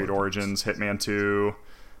 Assassin's Creed Origins, Hitman 2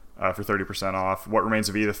 for 30% off. What Remains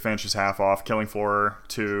of Edith Finch is half off. Killing Floor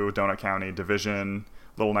 2, Donut County, Division,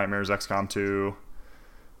 Little Nightmares, XCOM 2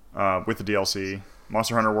 with the DLC.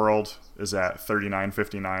 Monster Hunter World is at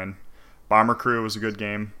 $39.59. Bomber Crew is a good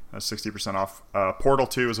game. That's 60% off. Portal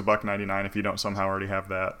 2 is $1.99 if you don't somehow already have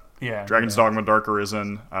that. Yeah. Dragon's Dogma Dark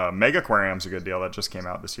Arisen. Mega Aquarium's a good deal. That just came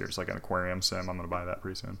out this year. It's like an aquarium sim. I'm going to buy that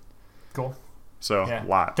pretty soon. Cool. So, a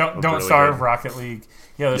lot. Don't really starve good. Rocket League.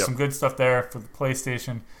 Yeah, there's some good stuff there for the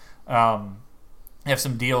PlayStation. You have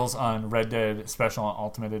some deals on Red Dead Special and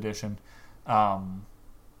Ultimate Edition.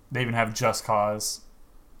 They even have Just Cause,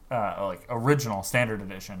 original Standard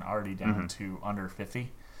Edition, already down to under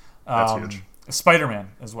 50. That's huge.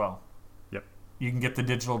 Spider-Man as well. Yep. You can get the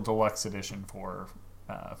digital deluxe edition for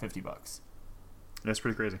 $50. That's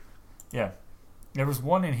pretty crazy. Yeah. There was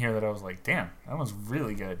one in here that I was like, damn, that one's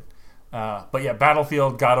really good. But yeah,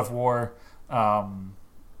 Battlefield, God of War,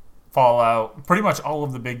 Fallout, pretty much all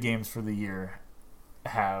of the big games for the year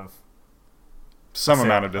have some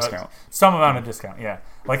amount of discount. Some amount of discount, yeah.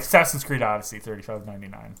 Like Assassin's Creed Odyssey,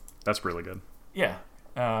 $35.99. That's really good. Yeah.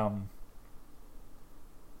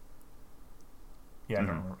 Yeah,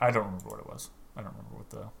 I don't remember what it was. I don't remember what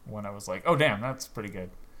the one I was like, oh damn, that's pretty good.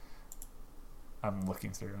 I'm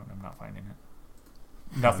looking through and I'm not finding it.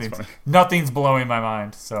 Nothing's blowing my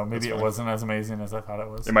mind, so maybe it wasn't as amazing as I thought it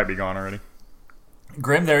was. It might be gone already.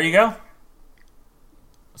 Grim, there you go.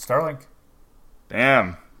 Starlink.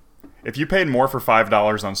 Damn. If you paid more for $5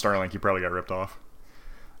 on Starlink, you probably got ripped off.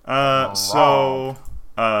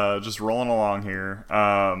 Just rolling along here.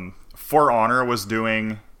 For Honor was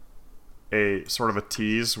doing a sort of a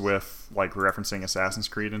tease with like referencing Assassin's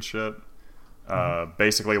Creed and shit.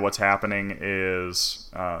 Basically what's happening is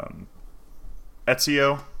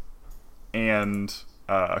Ezio and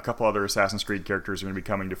a couple other Assassin's Creed characters are going to be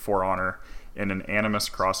coming to For Honor in an Animus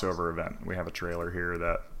crossover event. We have a trailer here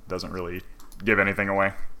that doesn't really give anything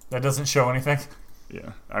away. That doesn't show anything?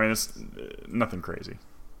 Yeah. I mean, it's nothing crazy.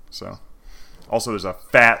 So, also there's a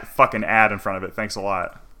fat fucking ad in front of it. Thanks a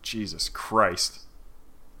lot. Jesus Christ.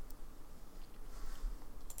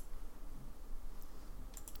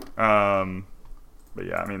 But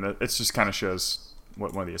yeah, I mean, it just kind of shows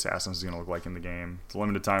what one of the assassins is going to look like in the game. It's a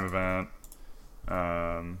limited time event.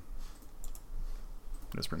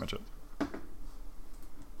 That's pretty much it.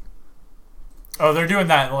 Oh, they're doing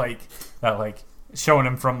that showing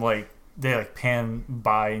him from they pan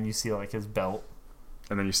by and you see his belt,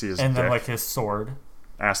 and then you see his and dick. Then his sword,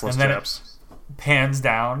 assless and then chaps. It pans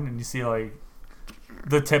down and you see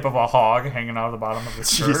the tip of a hog hanging out of the bottom of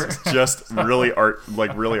his shirt. just really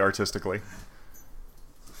really artistically.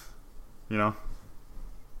 You know?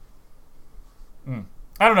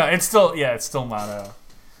 I don't know. It's still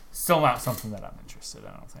not something that I'm interested in,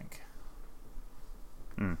 I don't think.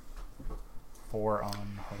 For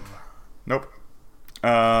on horror. Nope.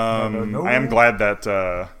 No. I am glad that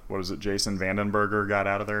Jason Vandenberger got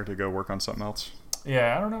out of there to go work on something else.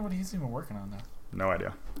 Yeah, I don't know what he's even working on now. No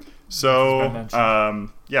idea. So,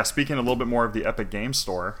 speaking a little bit more of the Epic Games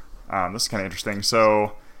Store, this is kind of interesting.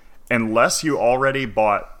 So, unless you already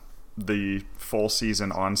bought the full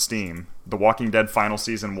season on Steam, The Walking Dead final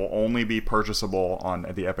season will only be purchasable on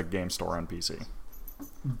the Epic Games Store on PC.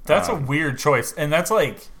 That's a weird choice, and that's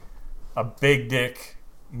like a big dick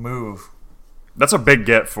move. That's a big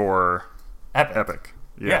get for Epic.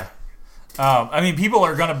 Yeah. I mean, people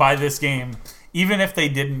are going to buy this game even if they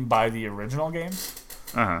didn't buy the original games.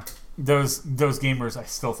 Those gamers, I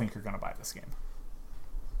still think, are going to buy this game.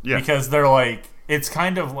 Yeah. Because they're like, it's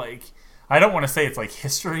kind of like, I don't want to say it's like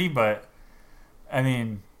history, but I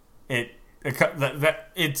mean,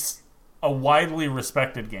 it's a widely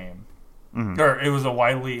respected game, or it was a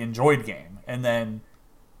widely enjoyed game, and then,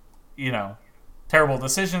 terrible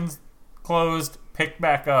decisions, closed, picked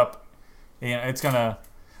back up. It's gonna,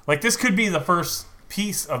 like, this could be the first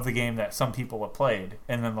piece of the game that some people have played,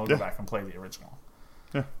 and then they'll go back and play the original.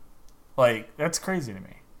 Yeah, like, that's crazy to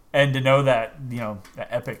me, and to know that that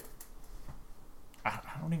Epic. I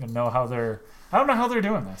don't even know how they're. I don't know how they're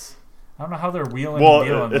doing this. I don't know how they're wheeling and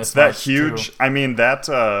dealing this. It's that huge. Too. I mean, that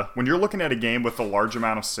when you're looking at a game with a large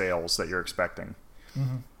amount of sales that you're expecting.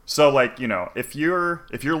 So, like, if you're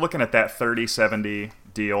looking at that 30-70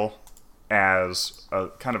 deal as a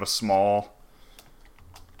kind of a small,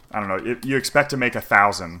 I don't know, if you expect to make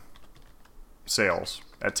 1,000 sales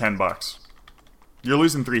at $10, you're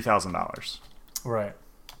losing $3,000. Right.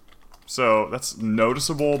 So that's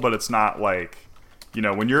noticeable, but it's not like.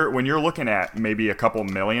 When you're looking at maybe a couple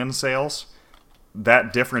million sales,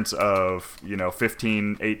 that difference of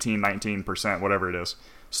 15, 18, 19%, whatever it is,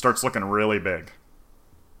 starts looking really big.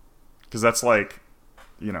 Because that's like,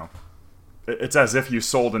 it's as if you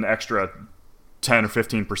sold an extra 10 or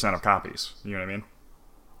 15% of copies. You know what I mean?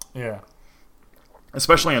 Yeah.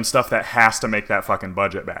 Especially in stuff that has to make that fucking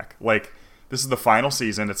budget back. Like, this is the final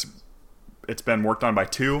season. It's been worked on by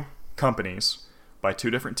 2 companies. By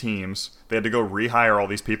 2 different teams. They had to go rehire all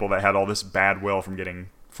these people that had all this bad will from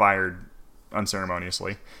getting fired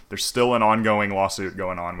unceremoniously. There's still an ongoing lawsuit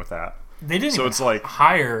going on with that. They didn't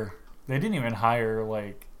hire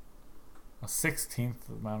like a 16th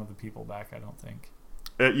amount of the people back, I don't think.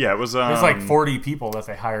 It was there's like 40 people that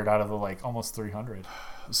they hired out of the like almost 300.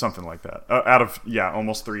 Something like that. Out of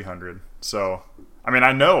almost 300. So, I mean,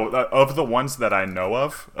 I know of the ones that I know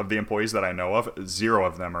of the employees that I know of, 0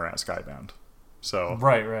 of them are at Skybound. So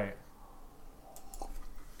right.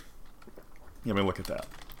 Let me look at that.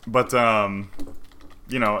 But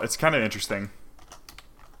it's kind of interesting.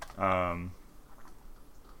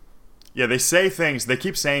 They say things. They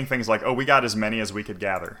keep saying things like, "Oh, we got as many as we could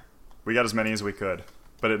gather. We got as many as we could,"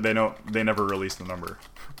 but they never release the number.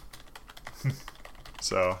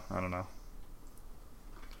 So I don't know.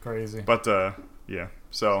 Crazy. But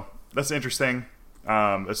so that's interesting.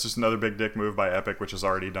 It's just another big dick move by Epic, which has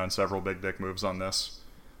already done several big dick moves on this.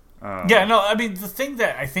 I mean, the thing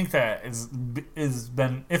that I think that it's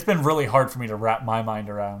been really hard for me to wrap my mind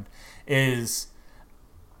around is,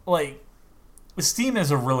 like, Steam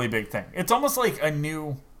is a really big thing. It's almost like a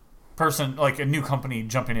new person, like a new company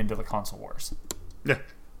jumping into the console wars. Yeah.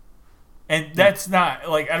 And that's not,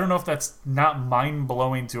 like, I don't know if that's not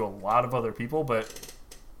mind-blowing to a lot of other people, but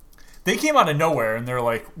they came out of nowhere and they're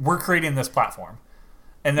like, we're creating this platform.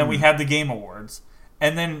 And then we had the Game Awards.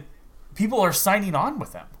 And then people are signing on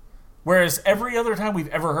with them. Whereas every other time we've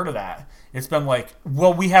ever heard of that, it's been like,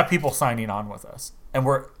 well, we have people signing on with us. And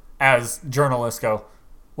we're, as journalists, go,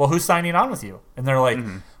 well, who's signing on with you? And they're like,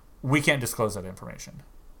 we can't disclose that information.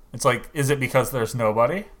 It's like, is it because there's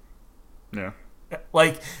nobody? Yeah.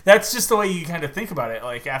 Like, that's just the way you kind of think about it.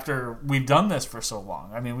 Like, after we've done this for so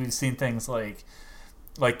long. I mean, we've seen things like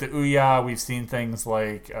the Ouya. We've seen things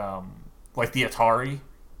like the Atari,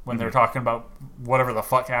 when they're talking about whatever the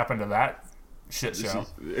fuck happened to that shit show.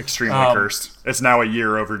 It's extremely cursed. It's now a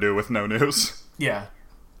year overdue with no news. Yeah.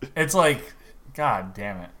 It's like, God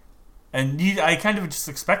damn it. And I kind of just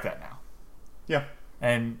expect that now. Yeah.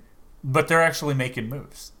 But they're actually making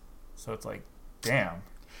moves. So it's like, damn.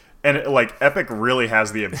 And Epic really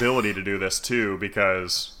has the ability to do this too,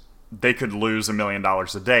 because they could lose $1 million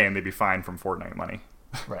a day and they'd be fine from Fortnite money.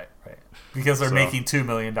 Right. Because they're making $2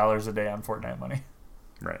 million a day on Fortnite money.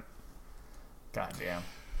 Right. God damn.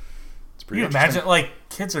 It's Can you imagine, like,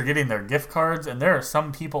 kids are getting their gift cards, and there are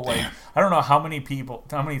some people, like, I don't know how many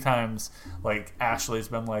times, like, Ashley's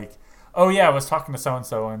been like, oh, yeah, I was talking to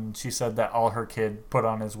so-and-so, and she said that all her kid put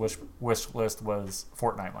on his wish list was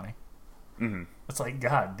Fortnite money. Mm-hmm. It's like,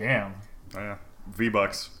 god damn. Oh, yeah.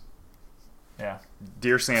 V-Bucks. Yeah.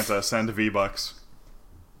 Dear Santa, send V-Bucks.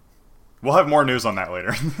 We'll have more news on that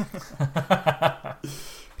later.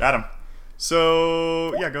 Adam.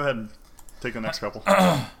 So, yeah, go ahead. Take the next couple.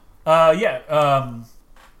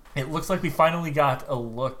 It looks like we finally got a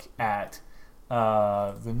look at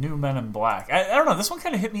the new Men in Black. I don't know. This one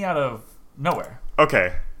kind of hit me out of nowhere.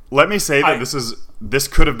 Okay. Let me say that this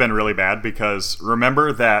could have been really bad because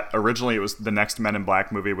remember that originally it was the next Men in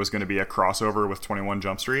Black movie was going to be a crossover with 21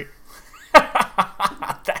 Jump Street?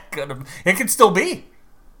 That could have. It could still be.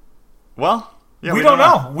 Well, yeah, we don't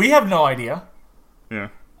know. We have no idea. Yeah.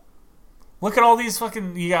 Look at all these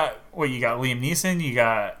fucking. You got Liam Neeson. You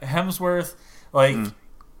got Hemsworth. Like,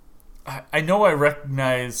 I know I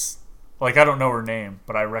recognize. Like, I don't know her name,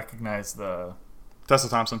 but I recognize the. Tessa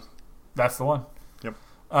Thompson. That's the one. Yep.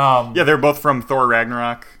 Yeah, they're both from Thor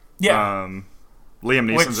Ragnarok. Yeah.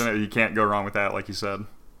 Liam Neeson's in it. You can't go wrong with that, like you said.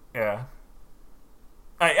 Yeah.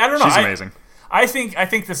 I don't know. She's amazing. I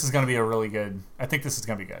think this is going to be a really good. I think this is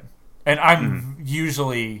going to be good. And I'm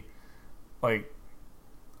usually like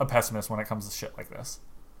a pessimist when it comes to shit like this.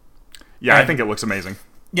 Yeah, I think it looks amazing.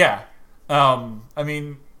 Yeah. I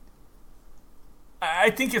mean, I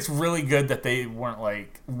think it's really good that they weren't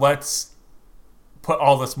like, let's put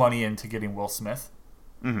all this money into getting Will Smith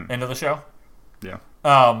into the show. Yeah.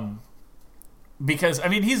 Because, I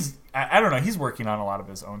mean, I don't know, he's working on a lot of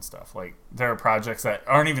his own stuff. Like, there are projects that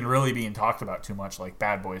aren't even really being talked about too much, like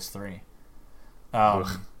Bad Boys 3. I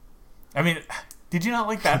mean, did you not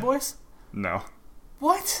like Bad Boys? No.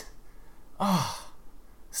 What? Oh,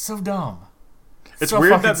 so dumb. It's so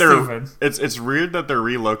weird that they're stupid. it's weird that they're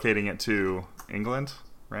relocating it to England,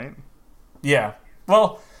 right? Yeah.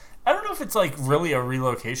 Well, I don't know if it's like really a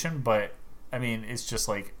relocation, but I mean, it's just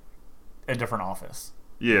like a different office.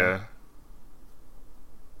 Yeah.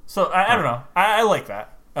 So I don't know. I like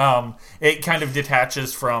that. It kind of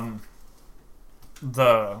detaches from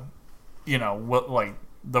the, the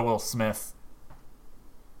Will Smith.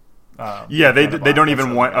 Yeah, they don't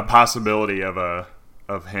even want a possibility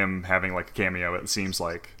of him having like a cameo. It seems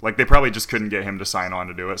like they probably just couldn't get him to sign on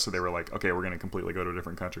to do it, so they were like, okay, we're going to completely go to a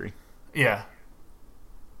different country. Yeah.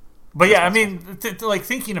 But yeah, I mean, like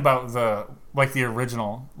thinking about the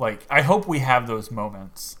original, like I hope we have those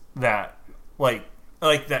moments that like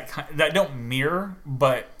that don't mirror,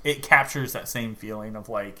 but it captures that same feeling of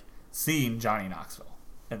like seeing Johnny Knoxville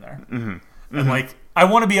in there. And like I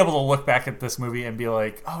want to be able to look back at this movie and be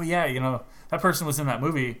like, oh yeah, that person was in that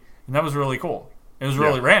movie and that was really cool. It was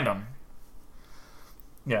really random.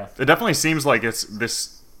 Yeah. It definitely seems like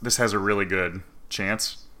this has a really good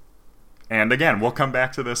chance. And again, we'll come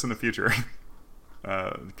back to this in the future.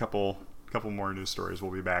 A couple more news stories.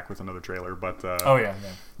 We'll be back with another trailer, but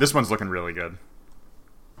this one's looking really good.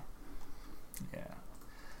 Yeah.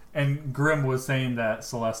 And Grimm was saying that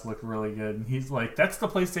Celeste looked really good, and he's like, "That's the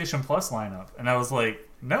PlayStation Plus lineup," and I was like,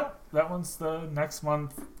 "No, that one's the next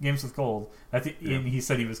month Games with Gold." And he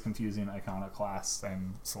said he was confusing Iconoclast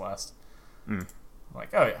and Celeste. I'm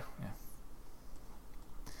like, oh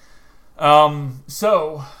yeah.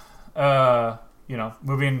 So.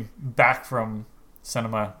 Moving back from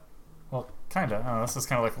cinema, well, kind of. This is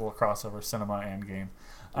kind of like a little crossover, cinema and game.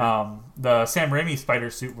 The Sam Raimi spider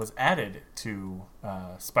suit was added to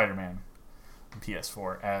Spider-Man on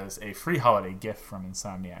PS4 as a free holiday gift from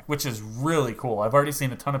Insomniac, which is really cool. I've already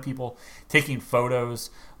seen a ton of people taking photos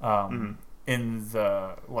in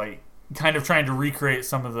the, like, kind of trying to recreate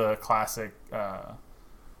some of the classic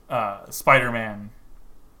Spider-Man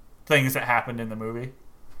things that happened in the movie.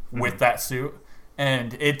 With that suit,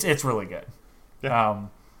 and it's really good. Yeah.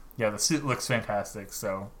 The suit looks fantastic,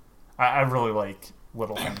 so I really like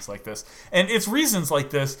little things like this. And it's reasons like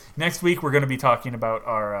this. Next week we're going to be talking about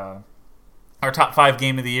our top 5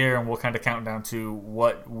 game of the year, and we'll kind of count down to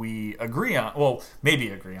what we agree on. Well, maybe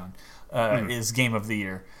agree on is game of the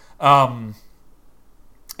year. It's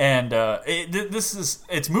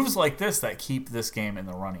moves like this that keep this game in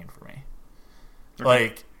the running for me. Okay.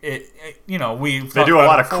 Like. They do a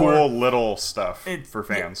lot of cool little stuff for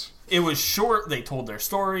fans. It was short. They told their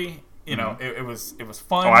story. It was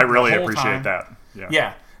fun. Oh, I really appreciate that.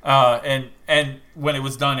 Yeah. And when it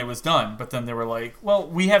was done. But then they were like, well,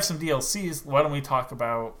 we have some DLCs. Why don't we talk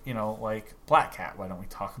about, like Black Cat? Why don't we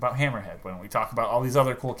talk about Hammerhead? Why don't we talk about all these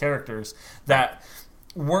other cool characters that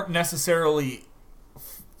weren't necessarily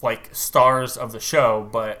like stars of the show,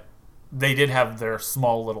 but they did have their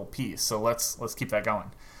small little piece. So let's keep that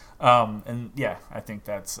going. And yeah, I think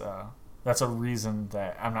that's a reason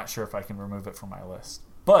that I'm not sure if I can remove it from my list.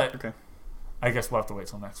 But okay. I guess we'll have to wait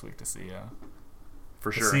till next week to see.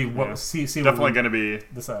 For sure. See what. Yeah. See Definitely going to be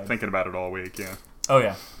decide. Thinking about it all week. Yeah. Oh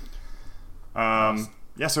yeah.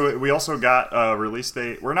 Yeah. So we also got a release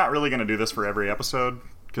date. We're not really going to do this for every episode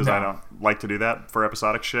because I don't like to do that for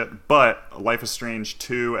episodic shit. But Life is Strange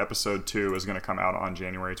 2 Episode 2 is going to come out on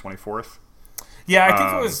January 24th. Yeah, I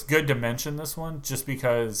think it was good to mention this one just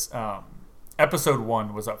because Episode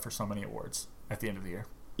 1 was up for so many awards at the end of the year.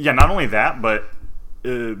 Yeah, not only that, but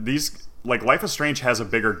these Life is Strange has a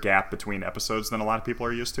bigger gap between episodes than a lot of people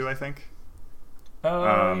are used to, I think. Yeah,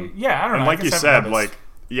 I don't know. And like you said,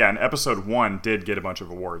 and Episode 1 did get a bunch of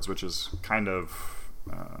awards, which is kind of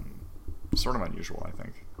sort of unusual, I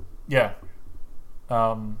think. Yeah.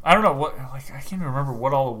 I don't know what. I can't even remember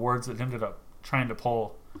what all awards it ended up trying to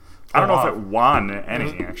pull. I don't know if it won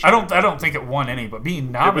any. Actually, I don't think it won any, but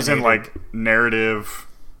being nominated. It was in narrative.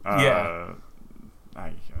 Audio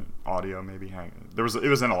maybe. It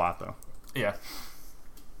was in a lot though. Yeah.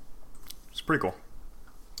 It's pretty cool.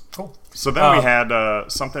 Cool. So then we had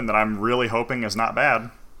something that I'm really hoping is not bad.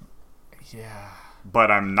 Yeah. But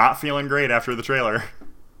I'm not feeling great after the trailer.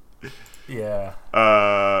 Yeah.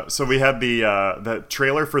 So we had the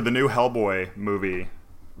trailer for the new Hellboy movie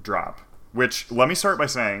drop. Which, let me start by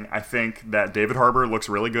saying, I think that David Harbour looks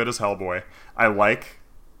really good as Hellboy. I like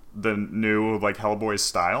the new Hellboy's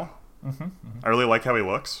style. Mm-hmm. I really like how he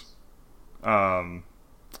looks.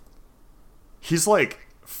 He's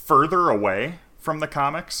further away from the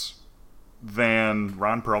comics than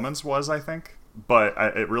Ron Perlman's was, I think. But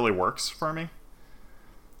it really works for me.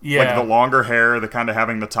 Yeah. The longer hair, the kind of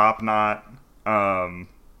having the top knot. The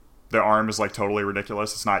arm is totally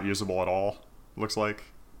ridiculous. It's not usable at all, looks like.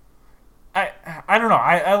 I don't know.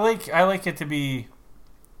 I like it to be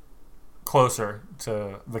closer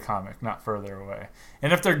to the comic, not further away.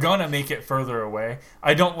 And if they're gonna make it further away,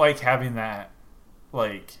 I don't like having that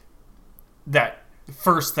that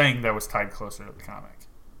first thing that was tied closer to the comic.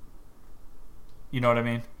 You know what I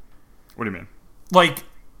mean? What do you mean?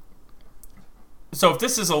 So if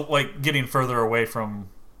this is getting further away from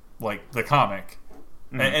the comic,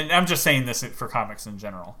 and I'm just saying this for comics in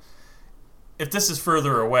general. If this is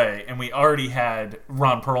further away, and we already had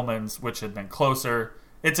Ron Perlman's, which had been closer,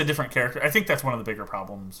 it's a different character. I think that's one of the bigger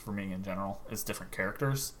problems for me in general, is different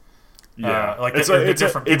characters. Yeah. The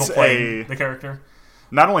different people playing the character.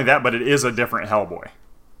 Not only that, but it is a different Hellboy.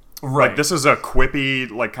 Right. This is a quippy,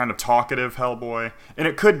 kind of talkative Hellboy. And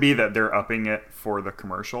it could be that they're upping it for the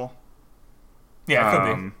commercial. Yeah, it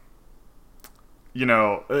could be.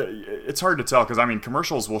 It's hard to tell, because,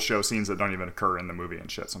 commercials will show scenes that don't even occur in the movie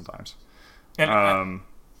and shit sometimes. And I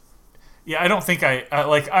don't think I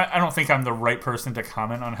don't think I'm the right person to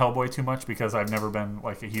comment on Hellboy too much because I've never been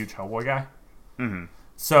a huge Hellboy guy. Mm-hmm.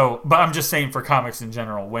 So, but I'm just saying for comics in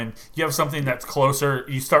general, when you have something that's closer,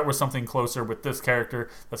 you start with something closer with this character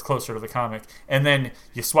that's closer to the comic, and then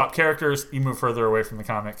you swap characters, you move further away from the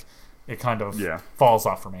comic, it kind of falls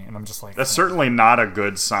off for me, and I'm just that's certainly not a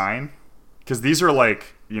good sign, because these are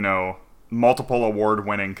multiple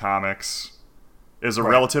award-winning comics. Is a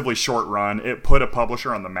relatively short run. It put a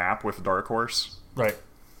publisher on the map with Dark Horse. Right.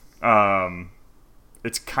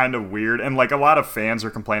 It's kind of weird. And a lot of fans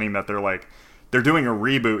are complaining that they're doing a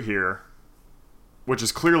reboot here, which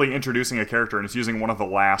is clearly introducing a character and it's using one of the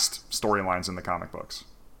last storylines in the comic books.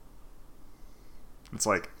 It's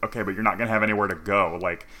okay, but you're not going to have anywhere to go.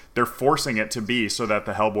 They're forcing it to be so that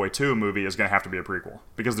the Hellboy 2 movie is going to have to be a prequel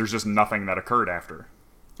because there's just nothing that occurred after.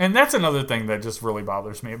 And that's another thing that just really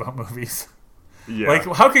bothers me about movies.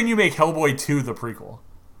 Yeah. How can you make Hellboy 2 the prequel?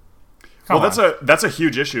 That's a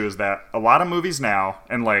huge issue, is that a lot of movies now,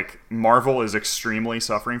 and Marvel is extremely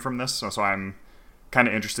suffering from this, so I'm kind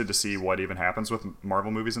of interested to see what even happens with Marvel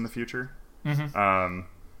movies in the future. Mm-hmm.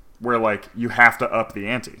 Where you have to up the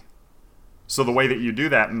ante. So the way that you do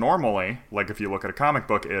that normally, if you look at a comic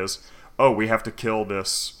book, is, oh, we have to kill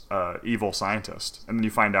this evil scientist. And then you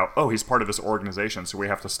find out, oh, he's part of this organization, so we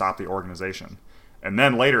have to stop the organization. And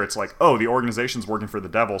then later it's oh, the organization's working for the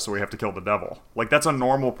devil, so we have to kill the devil. That's a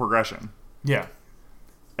normal progression. Yeah.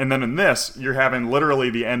 And then in this, you're having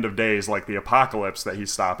literally the end of days, the apocalypse that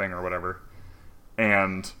he's stopping or whatever.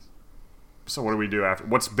 And so what do we do after?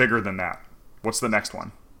 What's bigger than that? What's the next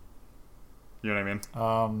one? You know what I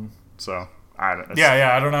mean? So,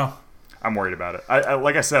 I don't know. I'm worried about it.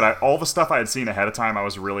 Like I said, all the stuff I had seen ahead of time, I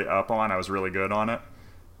was really up on. I was really good on it.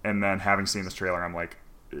 And then having seen this trailer, I'm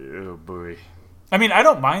oh boy. I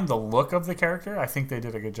don't mind the look of the character. I think they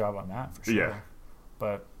did a good job on that, for sure. Yeah.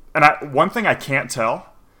 But one thing I can't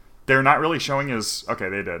tell, they're not really showing his. Okay,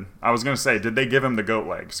 they did. I was gonna say, did they give him the goat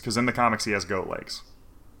legs? Because in the comics, he has goat legs.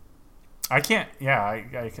 I can't. Yeah,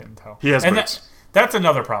 I couldn't tell. He has boots. That's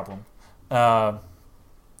another problem. Mia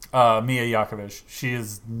Yakovich. She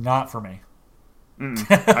is not for me.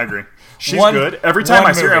 I agree. She's good. Every time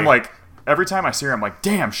I see her, I'm like,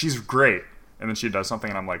 damn, she's great. And then she does something,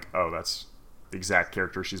 and I'm like, oh, that's the exact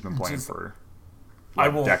character she's been playing for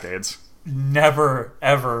decades. Never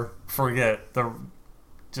ever forget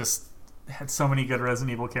just had so many good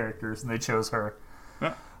Resident Evil characters, and they chose her.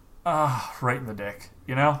 Yeah. Right in the dick,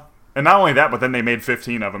 you know? And not only that, but then they made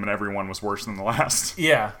 15 of them, and every one was worse than the last.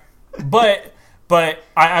 Yeah. But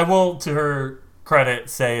I will, to her credit,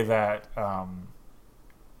 say that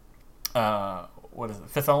what is it?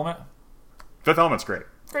 Fifth Element? Fifth Element's great.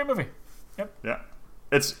 Great movie. Yep. Yeah.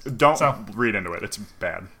 Don't read into it. It's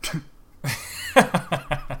bad.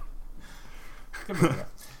 Good movie.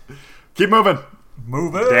 Keep moving.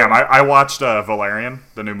 Moving. Damn, I watched Valerian,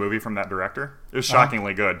 the new movie from that director. It was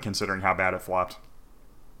shockingly good, considering how bad it flopped.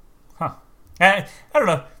 Huh. I don't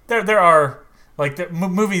know. There are, like,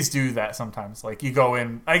 movies do that sometimes. Like, you go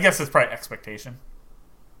in, I guess it's probably expectation.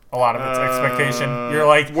 A lot of it's expectation. You're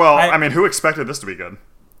like... Well, I mean, who expected this to be good?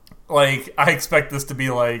 Like, I expect this to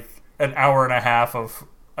be, like, an hour and a half of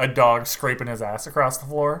a dog scraping his ass across the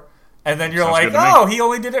floor. And then you're like, oh, he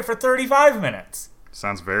only did it for 35 minutes.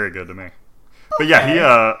 Sounds very good to me. But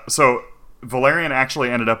yeah, so Valerian actually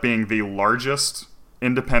ended up being the largest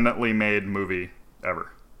independently made movie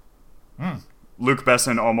ever. Luc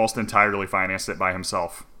Besson almost entirely financed it by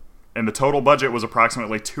himself. And the total budget was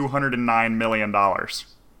approximately $209 million.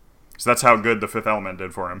 So that's how good The Fifth Element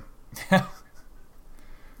did for him.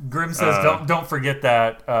 Grim says, don't forget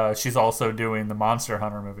that she's also doing the Monster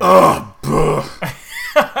Hunter movie.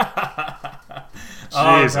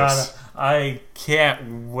 Jesus. God, I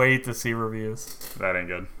can't wait to see reviews. That ain't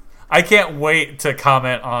good. I can't wait to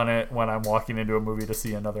comment on it when I'm walking into a movie to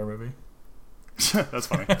see another movie. That's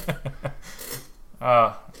funny. It's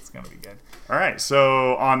going to be good. All right,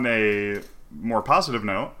 so on a more positive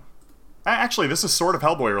note, actually, this is sort of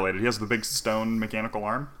Hellboy related. He has the big stone mechanical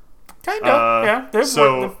arm. Kind of, yeah.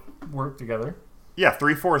 They've worked together. Yeah,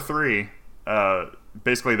 343,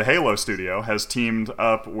 basically the Halo studio, has teamed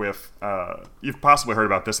up with, you've possibly heard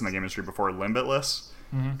about this in the game industry before, Limitless,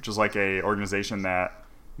 which is like a organization that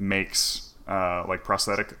makes like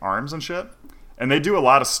prosthetic arms and shit. And they do a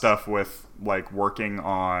lot of stuff with like working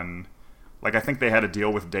on, like I think they had a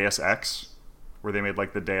deal with Deus Ex, where they made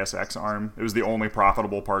like the Deus Ex arm. It was the only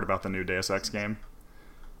profitable part about the new Deus Ex game.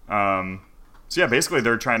 So yeah, basically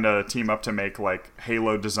they're trying to team up to make like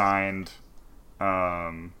Halo designed,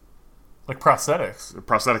 like prosthetics,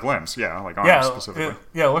 prosthetic limbs. Yeah, like arms specifically.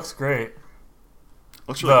 It looks great.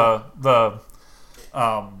 Looks really cool.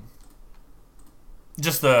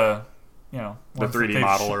 Just the the 3D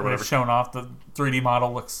model or whatever shown off. The 3D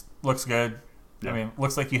model looks good. Yeah. I mean,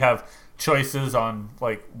 looks like you have choices on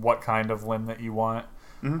like what kind of limb that you want.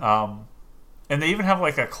 And they even have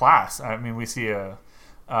like a class. I mean, we see an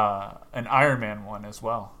Iron Man one as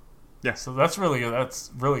well. Yeah. So that's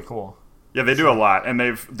really cool. Yeah, they do a lot, and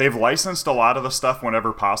they've licensed a lot of the stuff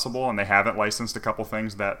whenever possible, and they haven't licensed a couple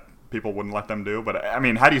things that people wouldn't let them do. But I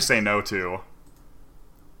mean, how do you say no to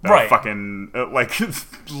fucking like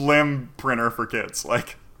limb printer for kids?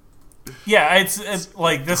 Like, yeah, it's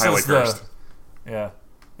like this is cursed.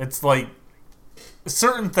 It's like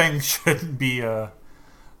certain things shouldn't be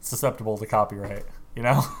susceptible to copyright. You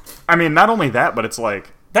know? I mean, not only that, but it's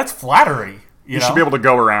like that's flattery. You know? Should be able to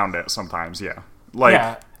go around it sometimes. Yeah,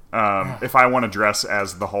 like. If I want to dress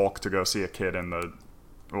as the Hulk to go see a kid in the...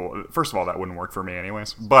 Well, first of all, that wouldn't work for me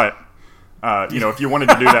anyways. But, if you wanted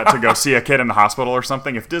to do that to go see a kid in the hospital or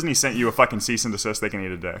something, if Disney sent you a fucking cease and desist, they can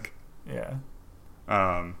eat a dick. Yeah.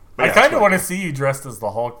 I kind of want to see you dressed as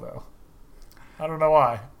the Hulk, though. I don't know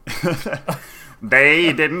why.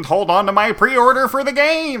 They didn't hold on to my pre-order for the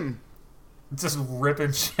game! Just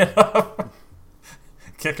ripping shit up.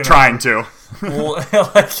 Trying to.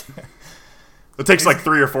 Like... It takes like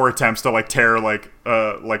 3 or 4 attempts to like tear like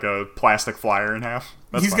a plastic flyer in half.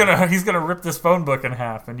 He's gonna rip this phone book in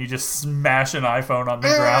half, and you just smash an iPhone on the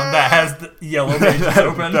ground that has the yellow pages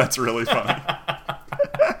open. That's really funny.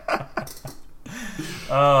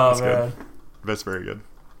 Oh, man, good. That's very good.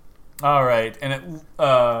 All right, and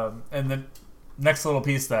the next little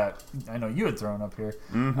piece that I know you had thrown up here,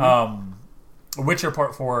 Witcher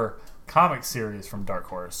Part 4 comic series from Dark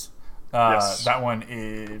Horse. Yes. That one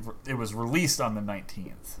it was released on the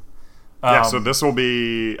 19th. So this will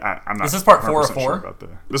be. I'm not. Is this part 4 of 4? Sure about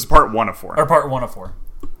this is part 1 of 4. Or part 1 of 4.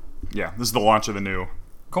 Yeah, this is the launch of the new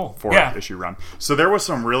Cool. 4 issue run. So there was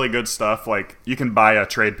some really good stuff. Like, you can buy a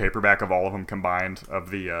trade paperback of all of them combined of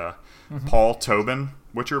the Paul Tobin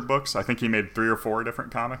Witcher books. I think he made 3 or 4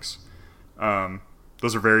 different comics.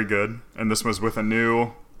 Those are very good. And this was with a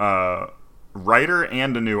new writer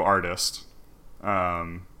and a new artist.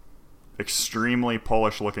 Extremely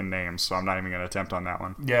Polish-looking names, so I'm not even going to attempt on that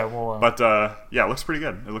one. Yeah, well... But, yeah, it looks pretty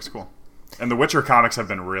good. It looks cool. And the Witcher comics have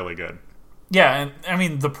been really good. Yeah, and I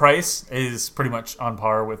mean, the price is pretty much on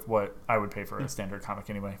par with what I would pay for a standard comic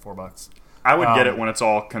anyway, $4. I would get it when it's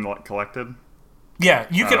all collected. Yeah,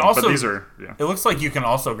 you can also... But these are... Yeah. It looks like you can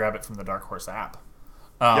also grab it from the Dark Horse app.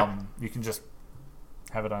 You can just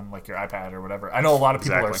have it on, like, your iPad or whatever. I know a lot of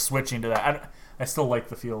people are switching to that. I still like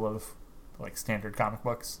the feel of, like, standard comic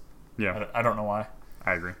books. Yeah. I don't know why.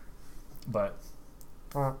 I agree. But...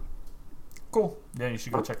 cool. Yeah, you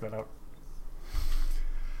should go check that out.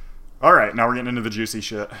 All right, now we're getting into the juicy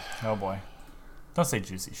shit. Oh, boy. Don't say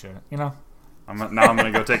juicy shit, you know? Now I'm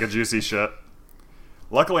going to go take a juicy shit.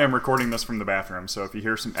 Luckily, I'm recording this from the bathroom, so if you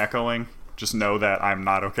hear some echoing, just know that I'm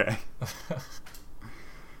not okay.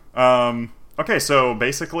 Okay, so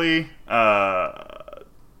basically,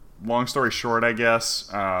 long story short, I guess,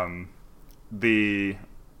 the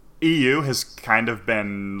EU has kind of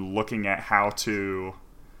been looking at how to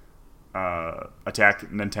attack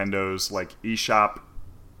Nintendo's like eShop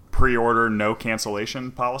pre-order no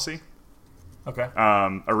cancellation policy. Okay.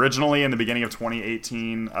 Originally, in the beginning of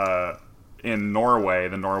 2018, in Norway,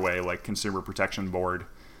 the Norway like Consumer Protection Board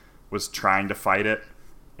was trying to fight it,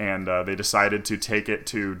 and they decided to take it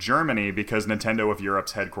to Germany because Nintendo of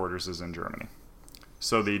Europe's headquarters is in Germany.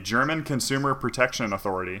 So the German Consumer Protection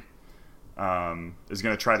Authority is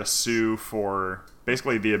going to try to sue for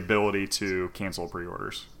basically the ability to cancel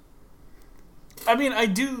pre-orders. I mean, I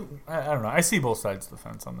don't know. I see both sides of the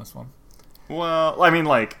fence on this one. Well, I mean,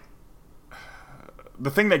 like, the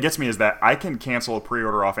thing that gets me is that I can cancel a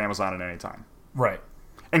pre-order off Amazon at any time. Right.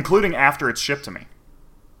 Including after it's shipped to me.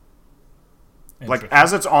 Like,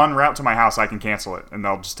 as it's en route to my house, I can cancel it, and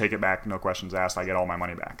they'll just take it back, no questions asked. I get all my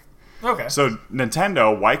money back. Okay. So,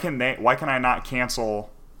 Nintendo, why can I not cancel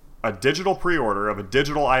a digital pre-order of a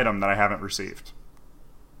digital item that I haven't received?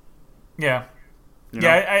 Yeah. You know?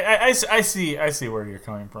 Yeah, I see where you're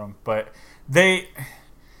coming from, but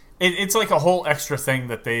it's like a whole extra thing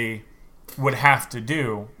that they would have to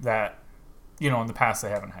do that, you know, in the past they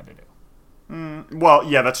haven't had to do. Well,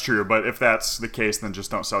 yeah, that's true, but if that's the case, then just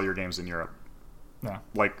don't sell your games in Europe. No.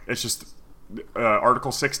 Like, it's just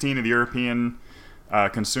Article 16 of the European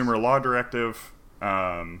Consumer Law Directive,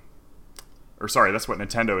 or sorry, that's what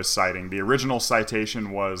Nintendo is citing. The original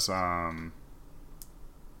citation was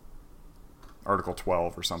Article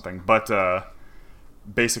 12 or something, but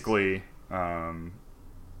basically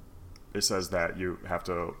it says that you have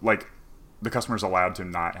to, like, the customer's allowed to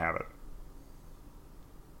not have it.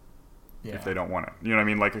 Yeah. If they don't want it. You know what I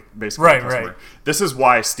mean? Like, basically, right. This is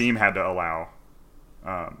why Steam had to allow,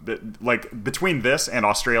 like, between this and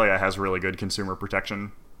Australia has really good consumer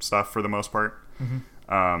protection stuff for the most part.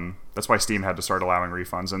 Mm-hmm. That's why Steam had to start allowing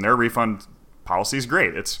refunds, and their refund policy is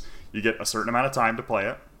great. It's, you get a certain amount of time to play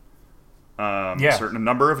it, a certain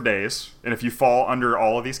number of days, and if you fall under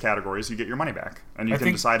all of these categories, you get your money back, and you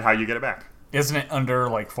can decide how you get it back. Isn't it under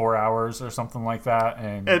like 4 hours or something like that?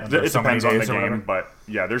 And it depends on the game, but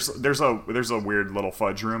yeah, there's a weird little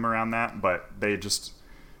fudge room around that. But they just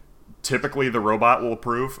typically the robot will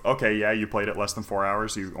approve. Okay, yeah, you played it less than 4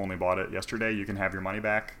 hours. You only bought it yesterday. You can have your money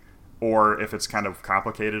back. Or if it's kind of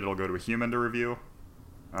complicated, it'll go to a human to review.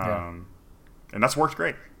 And that's worked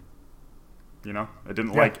great. You know, it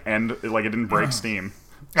didn't it didn't break Steam.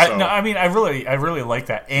 So. No, I mean, I really like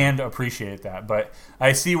that and appreciate that, but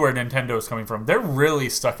I see where Nintendo is coming from. They're really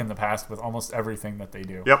stuck in the past with almost everything that they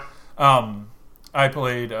do. Yep. I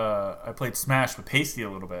played Smash with Pasty a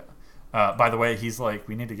little bit. By the way, he's like,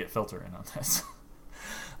 we need to get Filter in on this.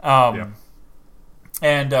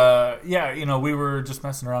 And you know, we were just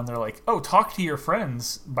messing around. They're like, oh, talk to your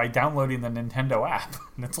friends by downloading the Nintendo app,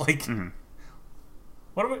 and it's like,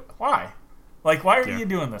 why? Like, why are you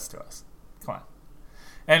doing this to us? Come on.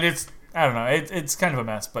 And it's, I don't know, it's kind of a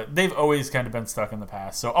mess, but they've always kind of been stuck in the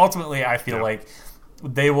past. So ultimately, I feel like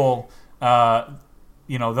they will,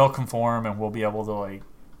 you know, they'll conform and we'll be able to, like,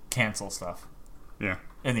 cancel stuff. Yeah.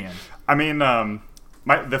 In the end. I mean,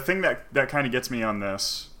 the thing that kind of gets me on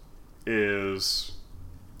this is,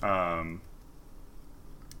 so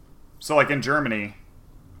like in Germany,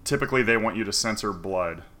 typically they want you to censor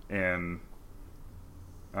blood in,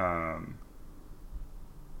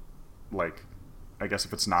 like, I guess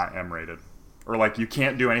if it's not M-rated. Or, like, you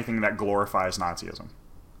can't do anything that glorifies Nazism.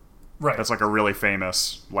 Right. That's, like, a really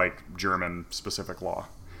famous, like, German-specific law.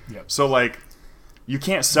 Yep. So like, you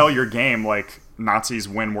can't sell your game like Nazis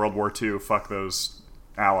win World War II, fuck those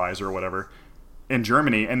allies or whatever, in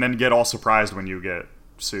Germany, and then get all surprised when you get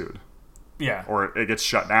sued. Yeah. Or it gets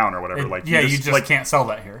shut down or whatever. You just like, can't sell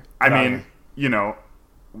that here. I mean, you know,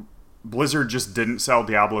 Blizzard just didn't sell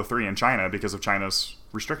Diablo 3 in China because of China's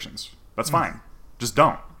restrictions. That's fine. Just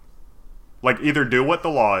don't. Like, either do what the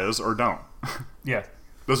law is or don't. Yeah.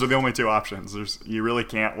 Those are the only two options. You really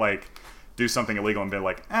can't, like, do something illegal and be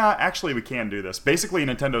like, actually, we can do this. Basically,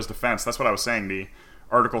 Nintendo's defense, that's what I was saying, the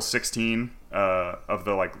Article 16 of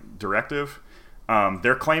the, like, directive,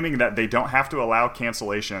 they're claiming that they don't have to allow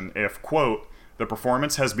cancellation if, quote, the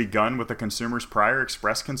performance has begun with the consumer's prior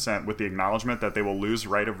express consent with the acknowledgement that they will lose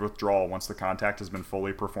right of withdrawal once the contact has been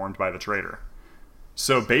fully performed by the trader.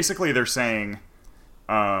 So basically they're saying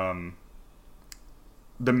the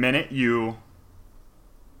minute you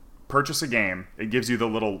purchase a game, it gives you the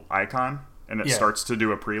little icon and it starts to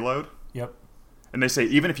do a preload. Yep. And they say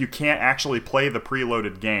even if you can't actually play the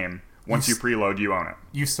preloaded game, once you preload, you own it.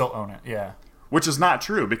 You still own it, yeah. Which is not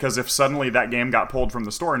true, because if suddenly that game got pulled from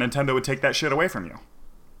the store, Nintendo would take that shit away from you.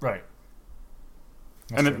 Right.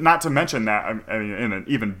 Not to mention that, I mean, in an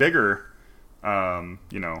even bigger,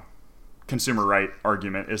 consumer right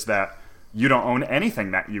argument is that you don't own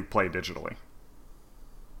anything that you play digitally.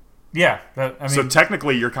 Yeah. So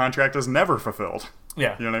technically, your contract is never fulfilled.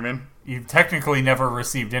 Yeah. You know what I mean? You've technically never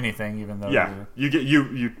received anything, even though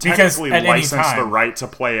you technically license the right to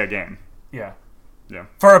play a game. Yeah. Yeah.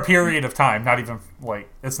 For a period of time, not even like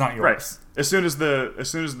it's not yours. Right. As soon as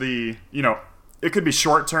the it could be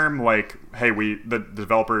short term, like, hey, the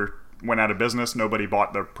developer went out of business, nobody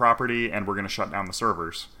bought the property, and we're going to shut down the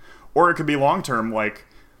servers. Or it could be long term, like,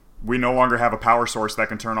 we no longer have a power source that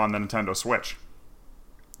can turn on the Nintendo Switch.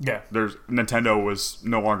 Yeah. Nintendo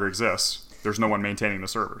no longer exists. There's no one maintaining the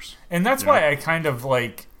servers. And that's why I kind of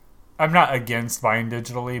like, I'm not against buying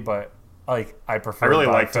digitally, but like I prefer. I really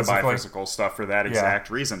like to buy physical stuff for that exact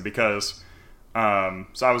reason, because so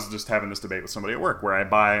I was just having this debate with somebody at work where I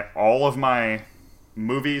buy all of my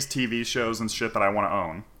movies, TV shows, and shit that I want to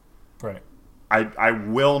own. Right. I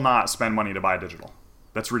will not spend money to buy digital.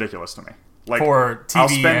 That's ridiculous to me. Like, for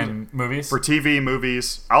TV and movies? For TV,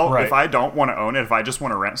 movies. If I don't want to own it, if I just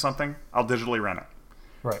want to rent something, I'll digitally rent it.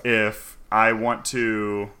 Right. If I want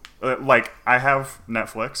to, like, I have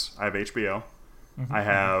Netflix, I have HBO, I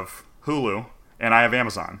have Hulu, and I have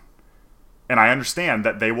Amazon. And I understand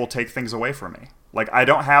that they will take things away from me. Like, I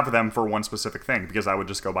don't have them for one specific thing because I would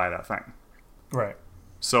just go buy that thing. Right.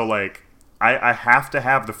 So, like, I have to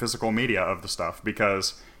have the physical media of the stuff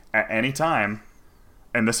because at any time,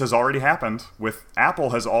 and this has already happened, Apple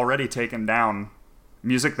has already taken down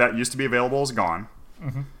music that used to be available is gone.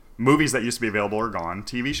 Mm-hmm. Movies that used to be available are gone.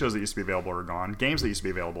 TV shows that used to be available are gone. Games that used to be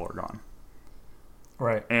available are gone.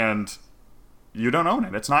 Right. And you don't own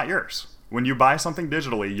it. It's not yours. When you buy something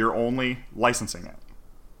digitally, you're only licensing it.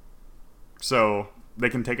 So they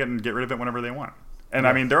can take it and get rid of it whenever they want. And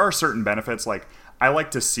I mean, there are certain benefits. Like, I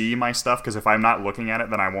like to see my stuff because if I'm not looking at it,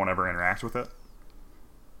 then I won't ever interact with it.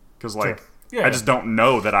 Because, like, I just don't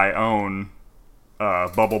know that I own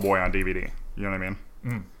Bubble Boy on DVD. You know what I mean?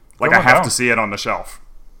 Mm. Like, I have to see it on the shelf.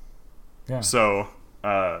 Yeah. So,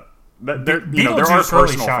 there are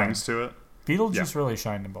personal things to it. Beetlejuice really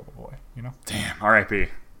shined in Bubble Boy, you know? Damn, R.I.P.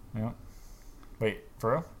 Yeah. Wait,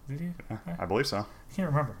 for real? Did he? Yeah, I believe so. I can't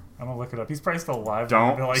remember. I'm going to look it up. He's probably still alive.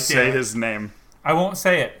 Don't say his name. I won't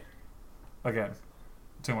say it. Again.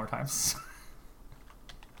 2 more times.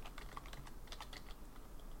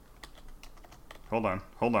 Hold on.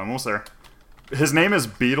 Almost there. His name is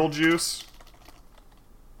Beetlejuice.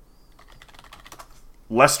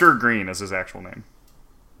 Lester Green is his actual name.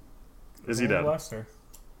 Is he dead? Lester.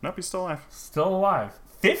 Nope, he's still alive. Still alive.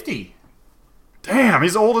 50. Damn,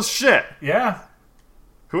 he's old as shit. Yeah.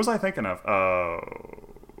 Who was I thinking of?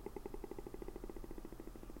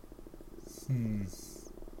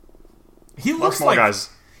 He looks like guys.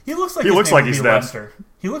 He looks like he's dead. Lester.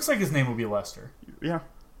 He looks like his name would be Lester. Yeah.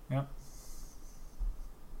 Yeah.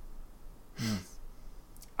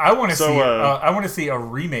 I want to see. I want to see a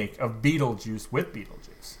remake of Beetlejuice with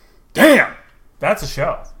Beetlejuice. Damn. That's a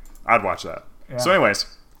show. I'd watch that. Yeah. So, anyways,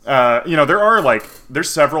 there's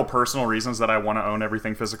several personal reasons that I want to own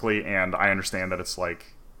everything physically, and I understand that it's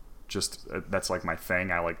like, just that's like my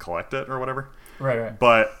thing. I like collect it or whatever. Right.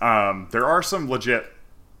 But there are some legit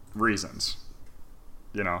reasons.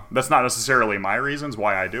 You know, that's not necessarily my reasons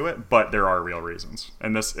why I do it, but there are real reasons,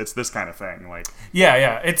 and it's this kind of thing. Like,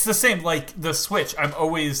 yeah, it's the same. Like the Switch, I'm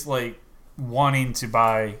always like wanting to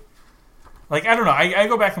buy. Like, I don't know. I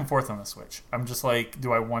go back and forth on the Switch. I'm just like,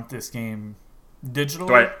 do I want this game digitally.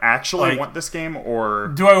 Do I actually want this game, or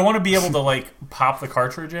do I want to be able to like pop the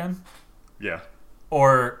cartridge in? Yeah.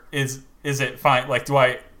 Or is it fine? Like,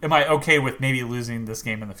 am I okay with maybe losing this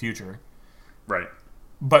game in the future? Right.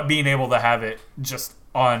 But being able to have it just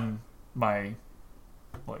on my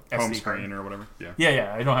like home SD screen card. or whatever. Yeah.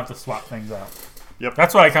 Yeah. I don't have to swap things out. Yep.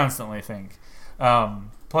 That's what I constantly think.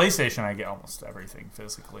 PlayStation, I get almost everything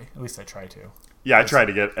physically. At least I try to. Yeah, I try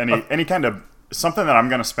to get any kind of something that I'm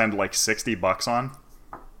going to spend like $60 on.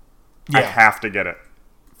 Yeah. I have to get it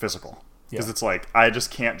physical because it's like I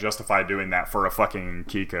just can't justify doing that for a fucking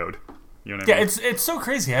key code. You know what I mean? It's so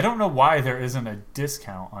crazy. I don't know why there isn't a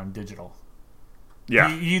discount on digital. Yeah,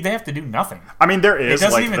 they have to do nothing. I mean, there is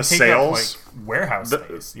like even the take sales, up, like, warehouse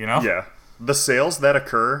space. You know? Yeah, the sales that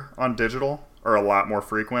occur on digital are a lot more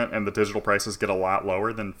frequent, and the digital prices get a lot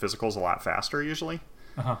lower than physicals a lot faster usually.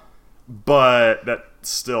 But that's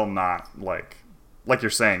still not like you're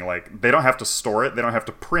saying. Like they don't have to store it, they don't have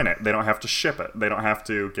to print it, they don't have to ship it, they don't have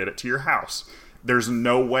to get it to your house. There's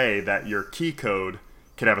no way that your key code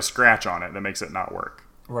could have a scratch on it that makes it not work.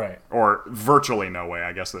 Right. Or virtually no way.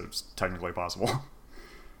 I guess that's technically possible.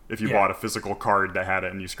 If you bought a physical card that had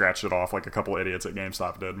it and you scratched it off like a couple idiots at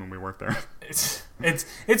GameStop did when we worked there. It's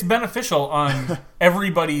beneficial on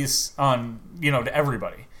everybody's to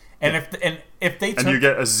everybody. And if they took, and you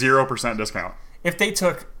get a 0% discount. If they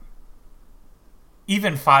took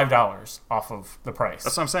even $5 off of the price.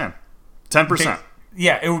 That's what I'm saying. 10%.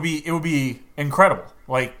 It would be incredible.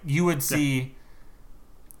 Like you would see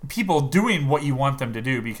people doing what you want them to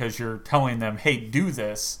do because you're telling them, "Hey, do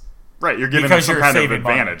this." Right, you're giving them some kind of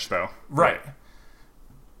advantage, though. Right.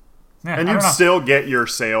 Yeah, and you'd still get your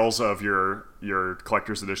sales of your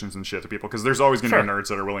collector's editions and shit to people, because there's always going to be nerds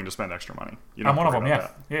that are willing to spend extra money. I'm one of them,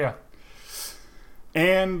 yeah.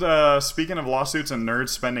 And speaking of lawsuits and nerds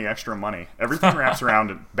spending extra money, everything wraps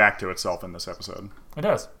around back to itself in this episode. It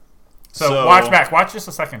does. So watch this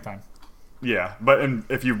a second time. Yeah, but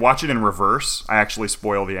if you watch it in reverse, I actually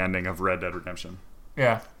spoil the ending of Red Dead Redemption.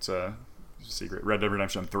 Yeah. It's a secret. Red Dead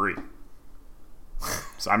Redemption 3.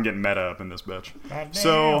 So I'm getting meta up in this bitch.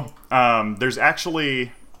 So there's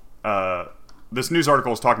actually this news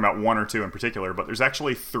article is talking about one or two in particular, but there's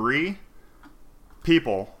actually 3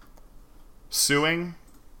 people suing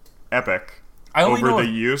Epic over the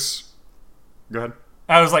use. Go ahead.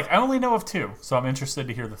 I was like, I only know of 2, so I'm interested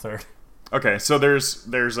to hear the third. Okay, so there's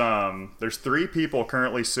 3 people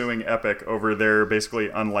currently suing Epic over their basically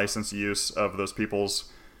unlicensed use of those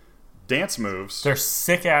people's dance moves. They're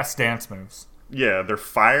sick ass dance moves. Yeah, they're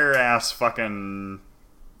fire ass fucking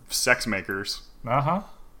sex makers. Huh?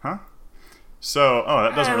 So,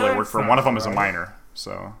 that doesn't really work for one of them is a minor.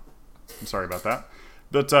 So, I'm sorry about that.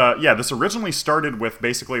 But this originally started with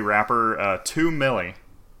basically rapper 2 Milli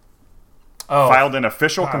filed an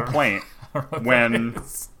official complaint when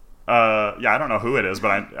I don't know who it is,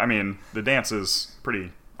 but I mean the dance is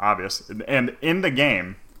pretty obvious. And in the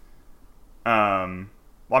game, I'm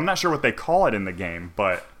not sure what they call it in the game,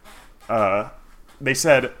 but they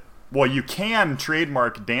said, well, you can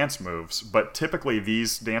trademark dance moves, but typically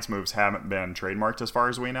these dance moves haven't been trademarked as far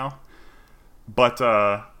as we know. But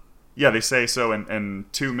they say so in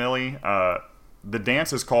 2 Milli. The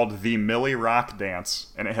dance is called the Milli Rock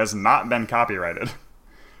Dance, and it has not been copyrighted,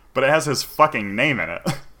 but it has his fucking name in it.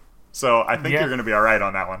 So I think you're going to be all right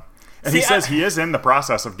on that one. And he says he is in the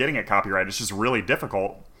process of getting it copyrighted. It's just really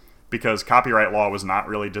difficult because copyright law was not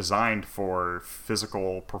really designed for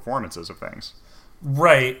physical performances of things.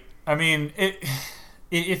 Right. I mean,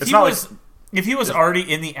 if he was already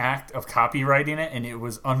in the act of copywriting it and it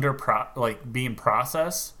was under being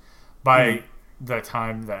processed by the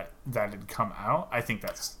time that had come out, I think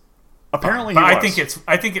that's apparently. But I think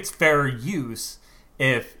it's fair use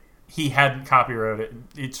if he hadn't copyrighted it.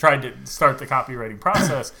 He tried to start the copywriting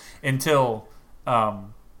process until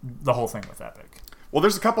the whole thing with Epic. Well,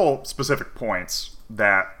 there's a couple specific points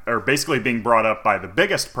that are basically being brought up by the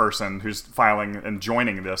biggest person who's filing and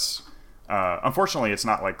joining this. Unfortunately, it's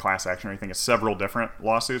not like class action or anything. It's several different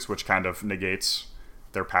lawsuits, which kind of negates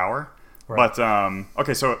their power. Right. But,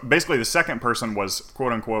 okay, so basically the second person was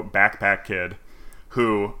quote-unquote Backpack Kid,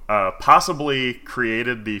 who possibly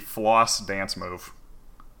created the floss dance move.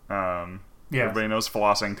 Everybody knows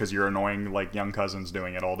flossing because you're annoying like young cousins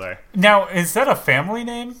doing it all day. Now, is that a family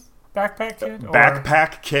name? Backpack Kid?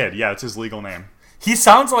 Backpack Kid, yeah, it's his legal name. He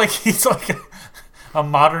sounds like he's like a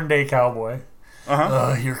modern day cowboy.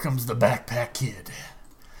 Here comes the Backpack Kid.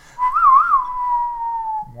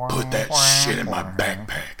 Put that shit in my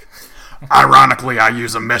backpack. Ironically, I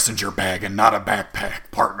use a messenger bag and not a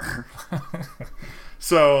backpack, partner.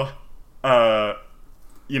 So,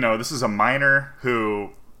 this is a minor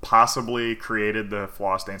who possibly created the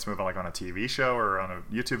floss dance move like on a TV show or on a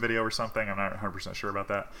YouTube video or something. I'm not 100% sure about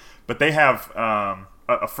that. But they have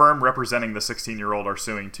a firm representing the 16-year-old are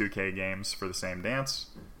suing 2K Games for the same dance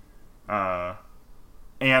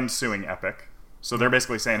and suing Epic. So they're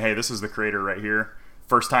basically saying, hey, this is the creator right here.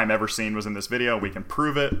 First time ever seen was in this video. We can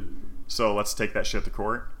prove it. So let's take that shit to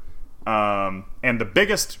court. And the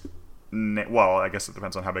biggest... well, I guess it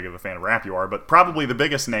depends on how big of a fan of rap you are, but probably the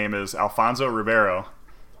biggest name is Alfonso Ribeiro,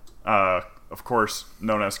 of course,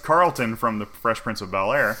 known as Carlton from the Fresh Prince of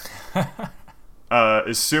Bel-Air,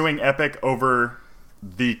 is suing Epic over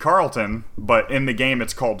the Carlton, but in the game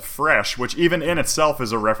it's called Fresh, which even in itself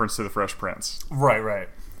is a reference to the Fresh Prince. Right.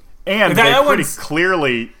 And they pretty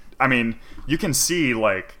clearly, I mean, you can see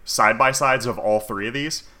like side-by-sides of all three of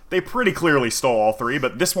these. They pretty clearly stole all three,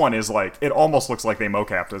 but this one is like, it almost looks like they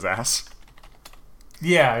mocapped his ass.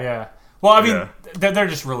 Yeah. Well, I mean, they're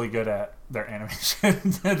just really good at their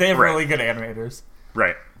animation. They have really good animators.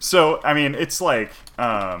 Right. So, I mean, it's like,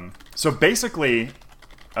 so basically,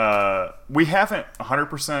 we haven't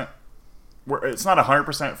 100%, it's not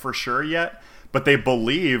 100% for sure yet, but they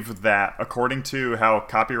believe that according to how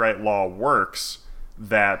copyright law works,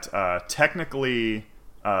 that technically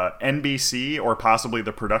NBC or possibly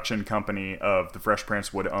the production company of The Fresh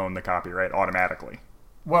Prince would own the copyright automatically.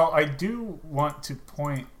 Well, I do want to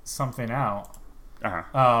point something out.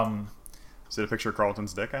 Is it a picture of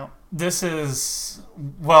Carlton's dick out? This is...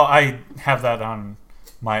 Well, I have that on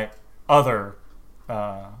my other...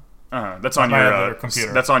 That's on your other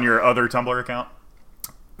computer. That's on your other Tumblr account?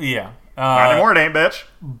 Yeah. Not anymore, it ain't, bitch.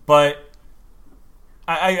 But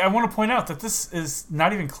I want to point out that this is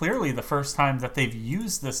not even clearly the first time that they've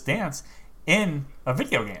used this dance in a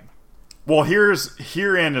video game. Well,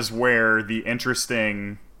 herein is where the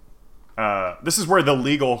interesting... this is where the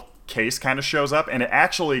legal case kind of shows up, and it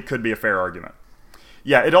actually could be a fair argument.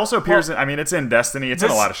 Yeah, it also appears... I mean, it's in Destiny. It's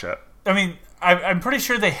in a lot of shit. I mean, I'm pretty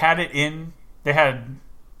sure they had it in... They had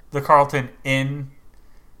the Carlton in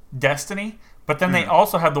Destiny, but then they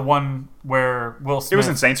also had the one where Will Smith... It was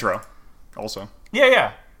in Saints Row, also.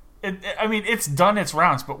 Yeah. I mean, it's done its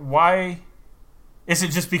rounds, but why... Is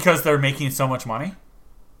it just because they're making so much money?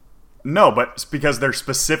 No, but it's because they're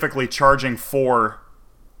specifically charging for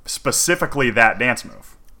specifically that dance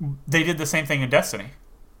move. They did the same thing in Destiny.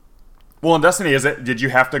 Well, in Destiny, did you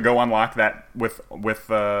have to go unlock that with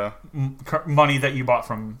money that you bought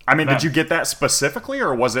from I mean, them? Did you get that specifically,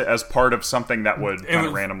 or was it as part of something that would kind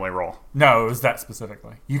of randomly roll? No, it was that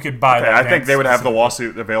specifically. You could buy that. I think they would have the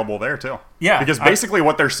lawsuit available there, too. Yeah. Because basically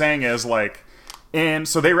what they're saying is, like... And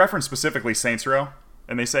so they reference specifically Saints Row,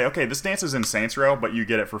 and they say, okay, this dance is in Saints Row, but you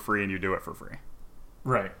get it for free and you do it for free.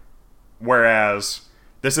 Right. Whereas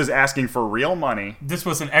this is asking for real money. This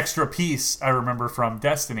was an extra piece, I remember, from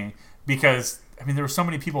Destiny, because, I mean, there were so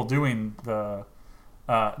many people doing the...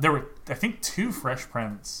 there were, I think, 2 Fresh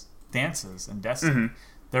Prince dances in Destiny. Mm-hmm.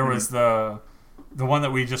 There was the one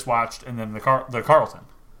that we just watched, and then the Carlton.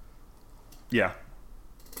 Yeah.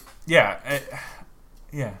 Yeah.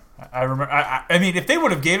 I remember. I mean, if they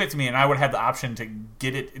would have gave it to me and I would have had the option to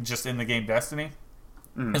get it just in the game Destiny,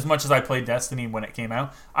 as much as I played Destiny when it came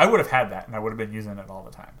out, I would have had that and I would have been using it all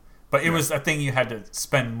the time. But it was a thing you had to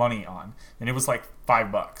spend money on, and it was like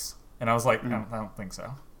 $5. And I was like, no, I don't think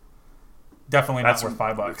so. Definitely not worth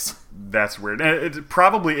 $5. That's weird. And it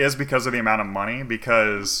probably is because of the amount of money,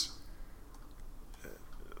 because,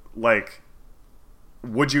 like,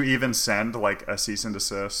 would you even send, like, a cease and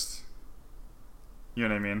desist? You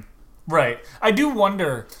know what I mean? Right. I do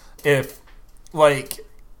wonder if, like...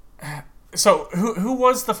 So, who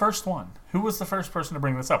was the first one? Who was the first person to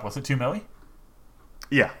bring this up? Was it 2 Milli?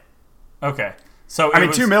 Yeah. Okay. So I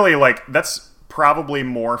mean, 2 Milli, like, that's probably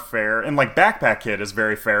more fair. And, like, Backpack Kid is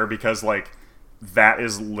very fair because, like, that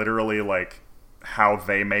is literally, like, how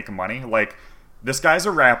they make money. Like, this guy's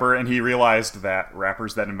a rapper, and he realized that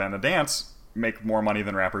rappers that invent a dance make more money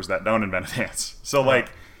than rappers that don't invent a dance. So, like,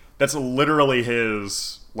 that's literally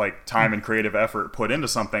his, like, time and creative effort put into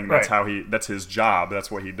something. That's that's his job. That's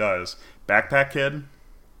what he does. Backpack Kid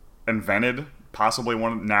invented possibly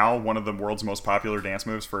one of the world's most popular dance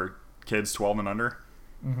moves for kids 12 and under.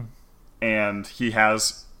 Mm-hmm. And he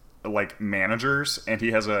has, like, managers, and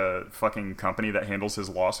he has a fucking company that handles his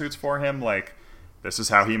lawsuits for him. Like, this is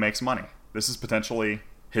how he makes money. This is potentially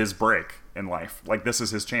his break in life. Like, this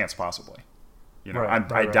is his chance, possibly. You know,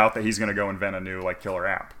 I doubt that he's going to go invent a new, like, killer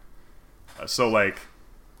app. So, like,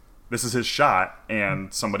 this is his shot,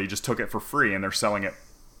 and somebody just took it for free, and they're selling it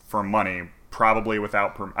for money, probably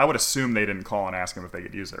without... I would assume they didn't call and ask him if they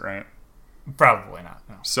could use it, right? Probably not,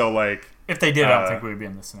 no. So, like... If they did, I don't think we would be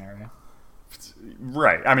in this scenario.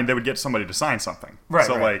 Right. I mean, they would get somebody to sign something. Right.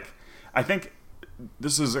 So, right. like, I think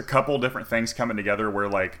this is a couple different things coming together where,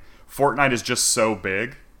 like, Fortnite is just so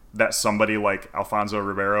big that somebody like Alfonso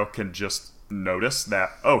Ribeiro can just notice that,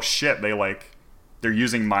 oh shit, they're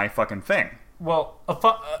using my fucking thing. Well,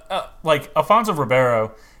 like Alfonso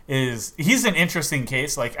Ribeiro he's an interesting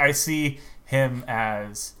case. Like, I see him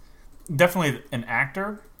as definitely an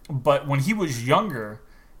actor, but when he was younger,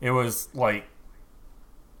 it was like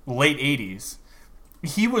late 80s.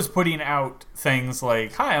 He was putting out things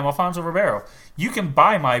like, "Hi, I'm Alfonso Ribeiro. You can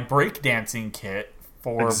buy my breakdancing kit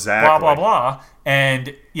for blah, blah, blah.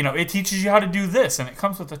 And, you know, it teaches you how to do this. And it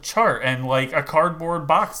comes with a chart and, like, a cardboard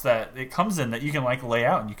box that it comes in that you can, like, lay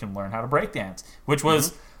out and you can learn how to breakdance." Which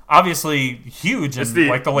was obviously huge in,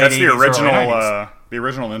 like, the late 80s, the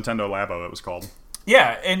original Nintendo Labo, it was called.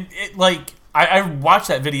 Yeah, and, it like, I watched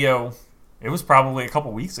that video. It was probably a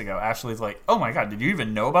couple weeks ago. Ashley's like, "Oh, my God, did you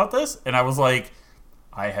even know about this?" And I was like,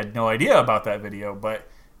 I had no idea about that video. But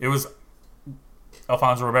it was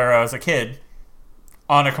Alfonso Ribeiro as a kid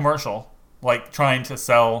on a commercial, like trying to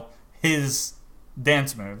sell his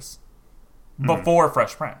dance moves before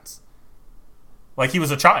Fresh Prince. Like, he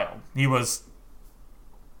was a child. He was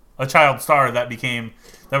a child star that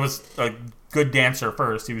was a good dancer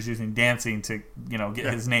first. He was using dancing to, you know,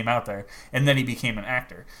 get his name out there. And then he became an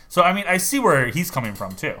actor. So, I mean, I see where he's coming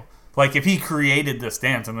from, too. Like, if he created this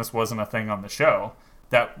dance and this wasn't a thing on the show,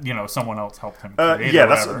 that, you know, someone else helped him create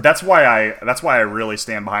that's why I really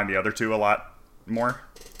stand behind the other two a lot more.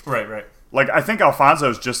 Right. Like, I think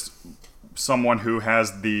Alfonso's just someone who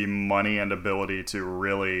has the money and ability to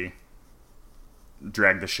really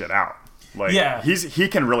drag the shit out. Like, he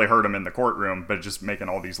can really hurt him in the courtroom, but just making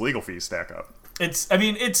all these legal fees stack up. It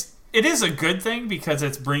is a good thing because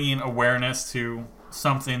it's bringing awareness to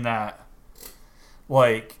something that,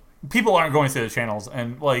 like, people aren't going through the channels.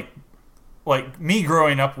 And, like me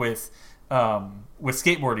growing up with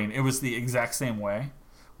skateboarding, it was the exact same way.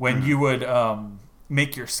 When you would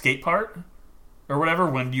make your skate part or whatever,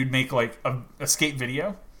 when you'd make like a skate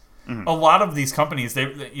video, a lot of these companies,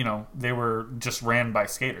 they were just ran by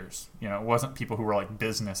skaters. You know, it wasn't people who were like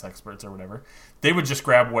business experts or whatever. They would just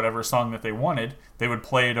grab whatever song that they wanted, they would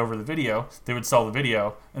play it over the video, they would sell the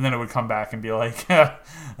video, and then it would come back and be like,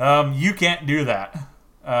 you can't do that.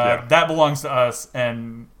 That belongs to us,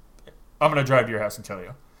 and I'm going to drive to your house and kill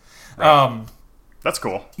you. Right. That's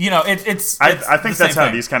cool. You know, it's I think that's how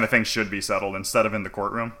these kind of things should be settled instead of in the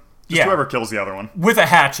courtroom. Just whoever kills the other one. With a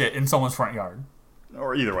hatchet in someone's front yard.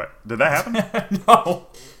 Or either way. Did that happen? No.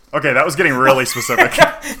 Okay, that was getting really specific.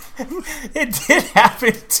 It did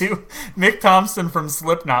happen to Mick Thompson from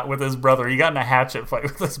Slipknot with his brother. He got in a hatchet fight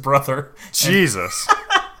with his brother. Jesus.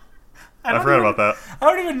 I forgot about that. I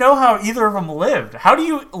don't even know how either of them lived. How do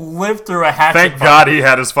you live through a hatchet Thank fight? God he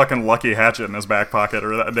had his fucking lucky hatchet in his back pocket,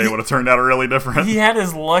 or that day would have turned out really different. He had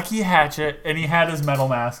his lucky hatchet, and he had his metal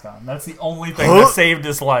mask on. That's the only thing that saved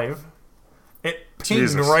his life. It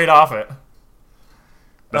pinged right off it.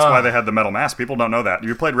 That's why they had the metal mask. People don't know that.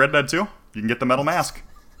 You played Red Dead 2? You can get the metal mask.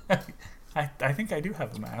 I think I do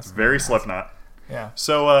have the mask. Very Slipknot. Yeah.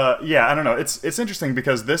 So, I don't know. It's interesting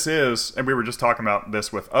because this is, and we were just talking about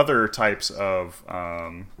this with other types of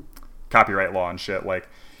copyright law and shit. Like,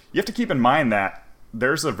 you have to keep in mind that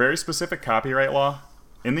there's a very specific copyright law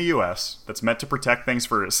in the U.S. that's meant to protect things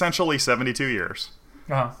for essentially 72 years.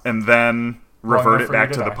 Uh-huh. And then revert it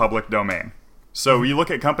back to the public domain. So you look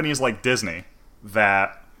at companies like Disney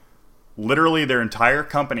that literally their entire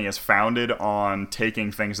company is founded on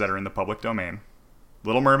taking things that are in the public domain.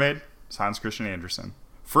 Little Mermaid is Hans Christian Andersen.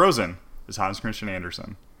 Frozen is Hans Christian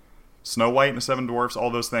Andersen. Snow White and the Seven Dwarfs,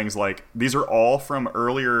 all those things, like, these are all from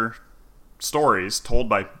earlier stories told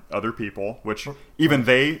by other people, which even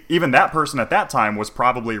that person at that time was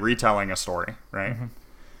probably retelling a story, right? Mm-hmm.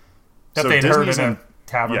 That they'd heard in a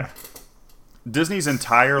tavern. Yeah. Disney's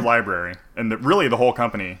entire library, and really the whole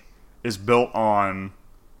company, is built on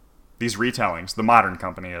these retellings. The modern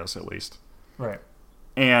company is, at least. Right.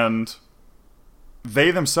 And they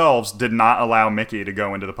themselves did not allow Mickey to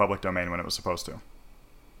go into the public domain when it was supposed to.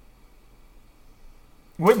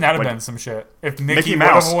 Wouldn't that have been some shit? If Mickey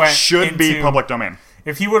Mouse should be public domain.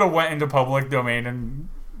 If he would have went into public domain and...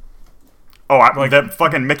 that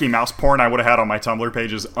fucking Mickey Mouse porn I would have had on my Tumblr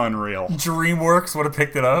page is unreal. DreamWorks would have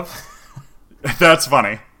picked it up. That's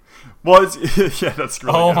funny. Well, that's really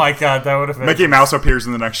good. My God, that would have been... Mickey Mouse appears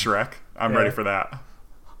in the next Shrek. I'm ready for that.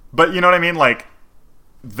 But you know what I mean? Like,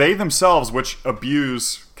 they themselves, which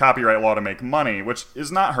abuse copyright law to make money, which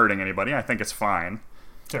is not hurting anybody. I think it's fine.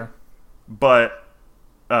 Sure. But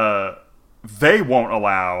they won't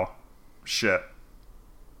allow shit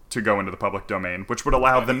to go into the public domain, which would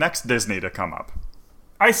allow the next Disney to come up.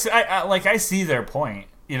 I see their point,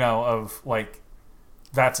 of like,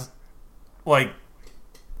 that's like,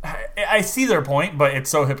 I see their point, but it's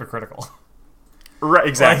so hypocritical. Right,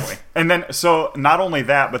 exactly. And then, so not only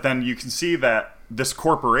that, but then you can see that this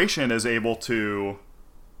corporation is able to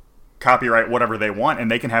copyright whatever they want,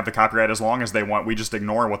 and they can have the copyright as long as they want. We just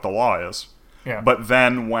ignore what the law is. Yeah. But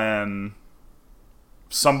then when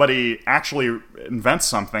somebody actually invents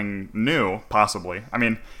something new, possibly, I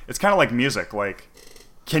mean, it's kind of like music. Like,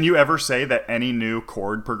 can you ever say that any new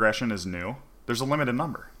chord progression is new? There's a limited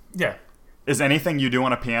number. Yeah. Is anything you do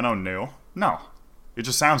on a piano new? No. It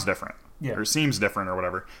just sounds different. Yeah. Or seems different or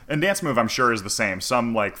whatever. And Dance Move, I'm sure, is the same.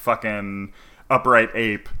 Some, like, fucking upright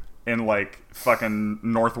ape in, like, fucking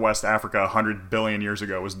Northwest Africa 100 billion years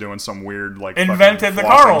ago was doing some weird, like, invented the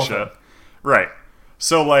Carlton shit. Right.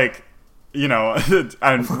 So, like,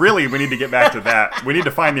 and really, we need to get back to that. We need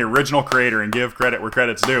to find the original creator and give credit where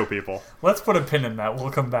credit's due, people. Let's put a pin in that.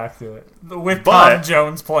 We'll come back to it. With Tom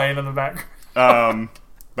Jones playing in the background.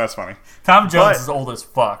 That's funny. Tom Jones is old as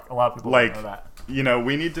fuck. A lot of people like, don't know that.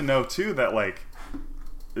 We need to know, too, that, like,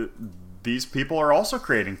 these people are also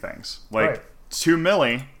creating things. Like, right. 2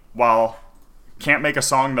 Milli, while can't make a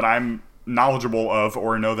song that I'm knowledgeable of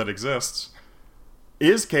or know that exists,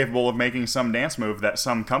 is capable of making some dance move that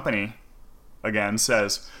some company, again,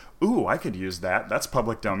 says, ooh, I could use that. That's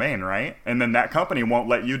public domain, right? And then that company won't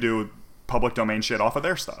let you do public domain shit off of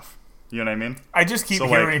their stuff. You know what I mean? I just keep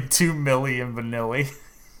hearing 2 Milli and Vanilli.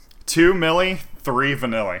 2 Milli, 3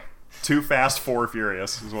 Vanilli. 2 Fast, 4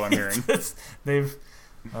 Furious is what I'm hearing.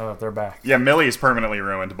 They're back. Yeah, Millie is permanently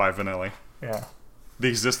ruined by Vanilli. Yeah. The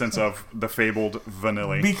existence of the fabled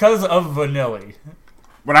Vanilli. Because of Vanilli.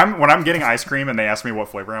 When I'm getting ice cream and they ask me what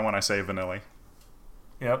flavor I want, I say Vanilli.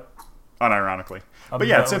 Yep. Unironically. But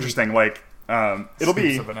yeah, it's interesting. Like, it'll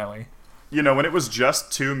be, Vanilli. When it was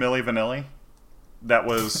just 2 Milli Vanilli that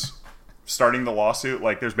was starting the lawsuit,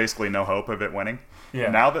 like, there's basically no hope of it winning. Yeah.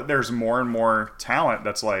 Now that there's more and more talent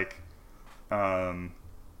that's like,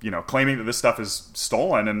 claiming that this stuff is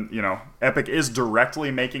stolen, and, Epic is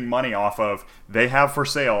directly making money off of, they have for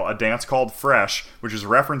sale a dance called Fresh, which is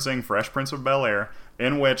referencing Fresh Prince of Bel-Air,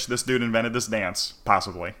 in which this dude invented this dance,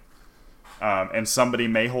 possibly. And somebody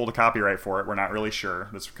may hold a copyright for it. We're not really sure.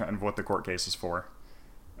 That's kind of what the court case is for.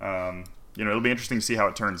 It'll be interesting to see how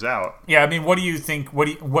it turns out. Yeah, I mean, what do you think?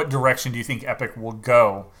 What direction do you think Epic will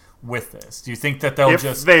go with this? Do you think that they'll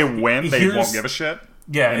if they win, they won't give a shit?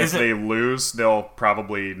 Yeah, and if they lose, they'll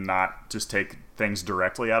probably not just take things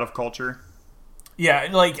directly out of culture. Yeah,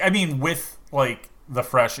 like, I mean, with, like, the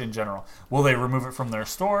Fresh in general. Will they remove it from their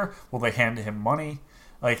store? Will they hand him money?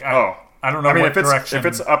 Like, I don't know. I mean, if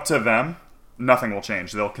it's up to them, nothing will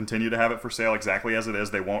change. They'll continue to have it for sale exactly as it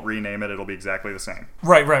is. They won't rename it. It'll be exactly the same.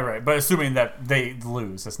 Right. But assuming that they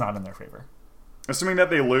lose, it's not in their favor. Assuming that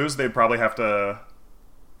they lose, they'd probably have to...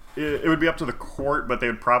 It would be up to the court, but they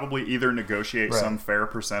would probably either negotiate some fair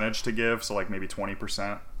percentage to give, so like maybe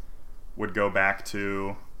 20% would go back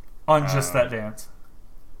to... On just that dance.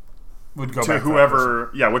 Would go to back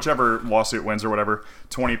whoever... Yeah, whichever lawsuit wins or whatever.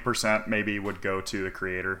 20% maybe would go to the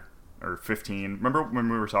creator. Or 15. Remember when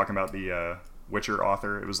we were talking about the Witcher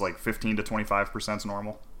author? It was like 15 to 25% is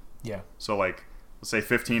normal. Yeah. So like, let's say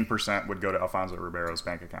 15% would go to Alfonso Ribeiro's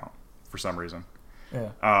bank account for some reason.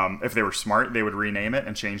 Yeah. If they were smart, they would rename it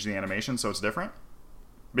and change the animation so it's different.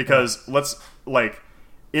 Because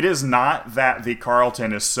it is not that the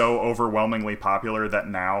Carlton is so overwhelmingly popular that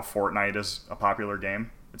now Fortnite is a popular game.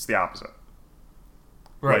 It's the opposite.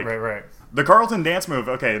 Right. The Carlton dance move,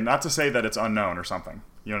 okay, not to say that it's unknown or something.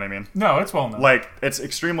 You know what I mean? No, it's well known. Like, it's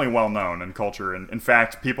extremely well known in culture. And in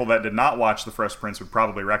fact, people that did not watch The Fresh Prince would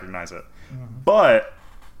probably recognize it. Mm-hmm. But,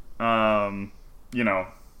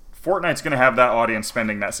 Fortnite's going to have that audience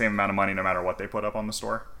spending that same amount of money no matter what they put up on the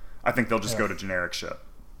store. I think they'll just go to generic shit.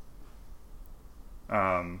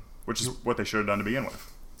 Which is what they should have done to begin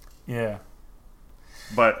with. Yeah.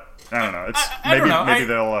 But, I don't know. I don't know. Maybe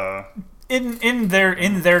they'll... In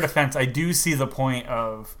their defense, I do see the point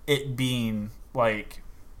of it being, why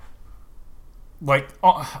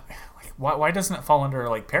doesn't it fall under,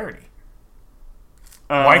 like, parody?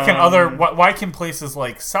 Why can places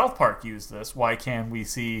like South Park use this? Why can we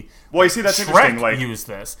see that's Shrek interesting. Like, use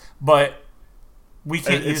this, but we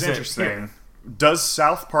can't use it interesting. Here. Does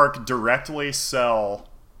South Park directly sell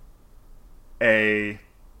a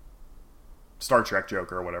Star Trek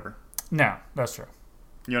joke or whatever? No, that's true.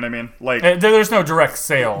 You know what I mean? Like, there's no direct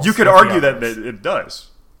sales. You could argue that it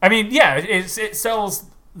does. I mean, yeah, it sells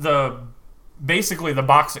basically the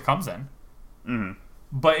box it comes in, mm-hmm.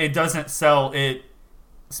 but it doesn't sell it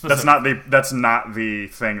That's not the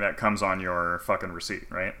thing that comes on your fucking receipt,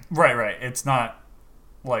 right? Right. It's not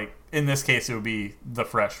like in this case it would be the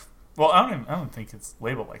fresh. Well, I don't think it's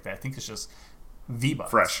labeled like that. I think it's just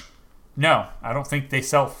V-Bucks. Fresh. No, I don't think they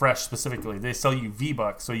sell fresh specifically. They sell you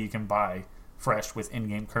V-Bucks so you can buy fresh with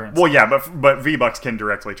in-game currency. Well, yeah, but V-Bucks can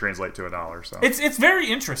directly translate to $1. So it's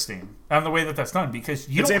very interesting on the way that that's done because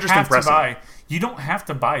you don't have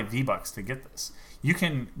to buy V-Bucks to get this. You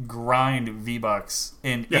can grind V-Bucks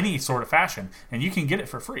in any sort of fashion, and you can get it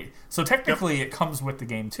for free. So technically, it comes with the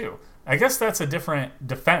game too. I guess that's a different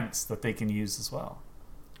defense that they can use as well.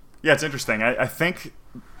 Yeah, it's interesting. I think.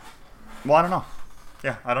 Well, I don't know.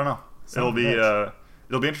 Yeah, I don't know. It'll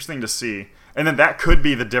be interesting to see. And then that could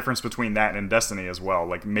be the difference between that and Destiny as well.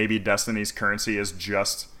 Like maybe Destiny's currency is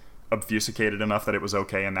just obfuscated enough that it was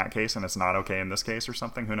okay in that case and it's not okay in this case or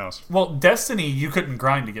something. Who knows? Well, Destiny, you couldn't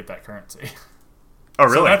grind to get that currency. Oh,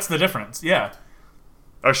 really? So that's the difference. Yeah.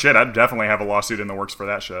 Oh, shit. I'd definitely have a lawsuit in the works for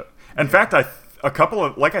that shit. In fact, a couple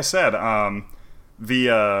of, like I said,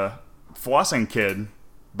 the Flossing Kid,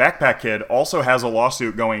 Backpack Kid, also has a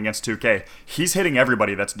lawsuit going against 2K. He's hitting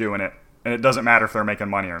everybody that's doing it, and it doesn't matter if they're making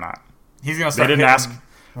money or not. He's going to start hitting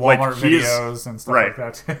Walmart videos and stuff like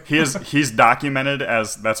that. He's documented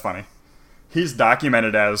as... That's funny. He's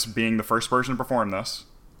documented as being the first person to perform this.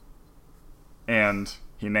 And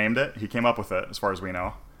he named it. He came up with it, as far as we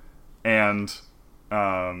know. And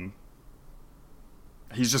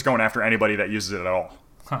he's just going after anybody that uses it at all.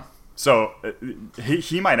 Huh. So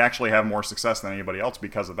he might actually have more success than anybody else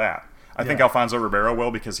because of that. I think Alfonso Ribeiro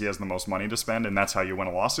will because he has the most money to spend, and that's how you win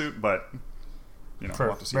a lawsuit. But, we'll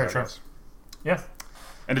have to see how it goes. Yeah.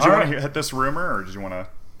 And did you want to hit this rumor, or did you want to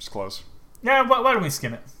just close? Yeah, why don't we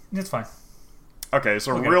skim it? It's fine. Okay,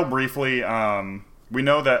 so real briefly, we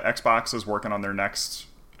know that Xbox is working on their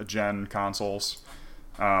next-gen consoles.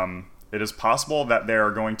 It is possible that they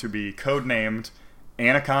are going to be codenamed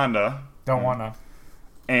Anaconda. Don't want to.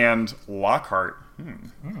 And Lockhart.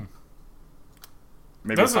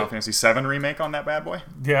 Maybe a Final Fantasy VII remake on that bad boy?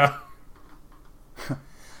 Yeah.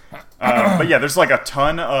 But yeah, there's like a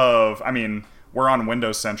ton of... I mean, we're on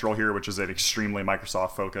Windows Central here, which is an extremely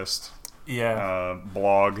Microsoft-focused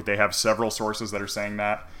blog. They have several sources that are saying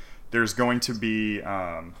that. There's going to be...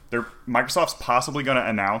 Microsoft's possibly going to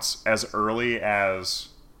announce as early as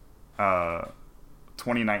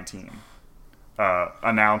 2019.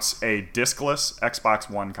 Announce a diskless Xbox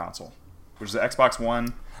One console, which is the Xbox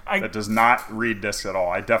One that does not read discs at all.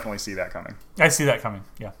 I definitely see that coming. I see that coming.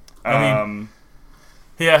 Yeah.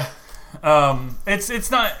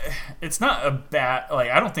 It's not a bad, like,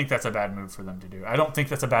 I don't think that's a bad move for them to do. I don't think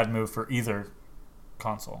that's a bad move for either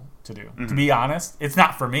console to do. Mm-hmm. To be honest, it's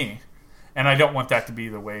not for me, and I don't want that to be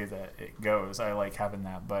the way that it goes. I like having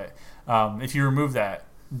that, but if you remove that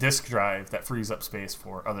disk drive, that frees up space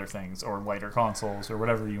for other things or lighter consoles or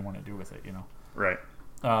whatever you want to do with it, Right.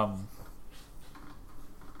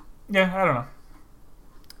 Yeah, I don't know.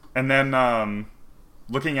 And then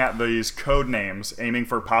looking at these code names, aiming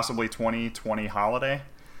for possibly 2020 holiday,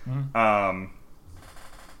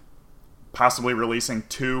 possibly releasing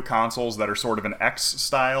two consoles that are sort of an X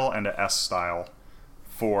style and an S style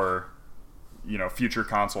for, future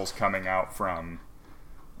consoles coming out from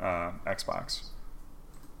Xbox.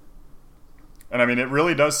 And I mean, it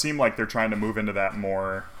really does seem like they're trying to move into that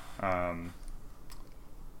more, I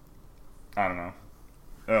don't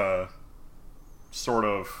know, sort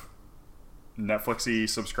of Netflixy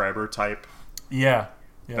subscriber type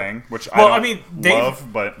thing, which I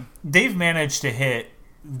love, but they've managed to hit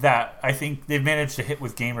that. I think they've managed to hit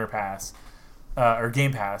with Gamer Pass or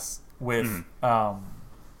Game Pass with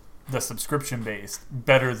the subscription base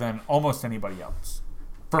better than almost anybody else.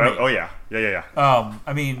 For me. Oh yeah.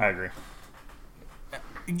 I mean, I agree.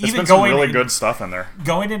 There's been some really good stuff in there.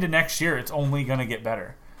 Going into next year, it's only going to get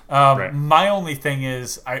better. Right. My only thing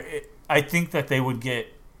is, I think that they would get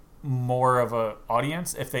more of a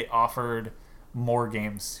audience if they offered more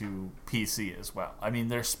games to PC as well. I mean,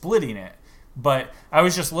 they're splitting it, but I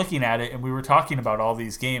was just looking at it, and we were talking about all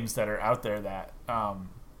these games that are out there that,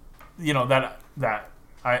 that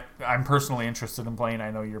I'm personally interested in playing.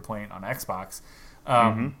 I know you're playing on Xbox.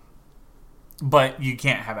 But you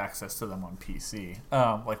can't have access to them on PC.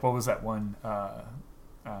 Like, what was that one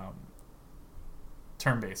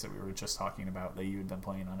turn-based that we were just talking about that you had been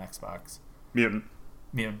playing on Xbox? Mutant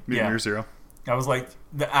Year Zero. I was like,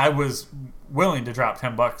 I was willing to drop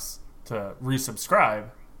 $10 to resubscribe,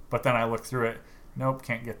 but then I looked through it. Nope,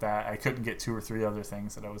 can't get that. I couldn't get 2 or 3 other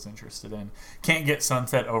things that I was interested in. Can't get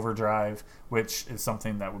Sunset Overdrive, which is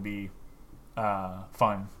something that would be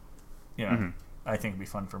fun. I think it'd be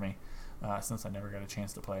fun for me. Since I never got a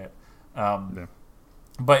chance to play it.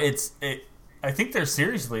 But I think there's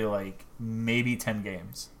seriously like maybe 10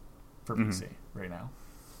 games for PC right now.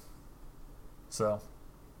 So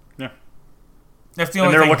yeah, that's the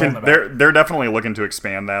only thing. They're definitely looking to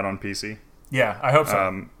expand that on PC. Yeah, I hope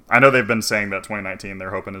so. I know they've been saying that 2019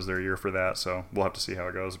 they're hoping is their year for that, so we'll have to see how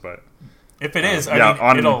it goes. But if it is,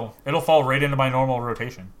 I mean, it'll fall right into my normal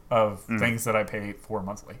rotation of things that I pay for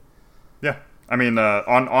monthly. Yeah, I mean,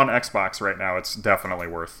 on Xbox right now, it's definitely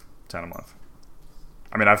worth $10 a month.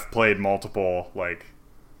 I mean, I've played multiple like,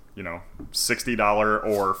 $60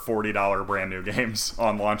 or $40 brand new games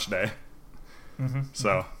on launch day.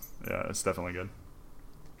 So yeah, it's definitely good.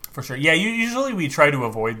 For sure. Yeah, usually we try to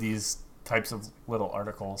avoid these types of little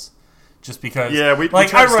articles just because... Yeah, we try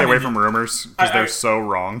to stay away from rumors because they're so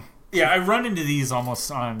wrong. Yeah, I run into these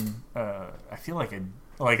almost on, I feel like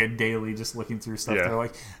a daily just looking through stuff. Yeah. They're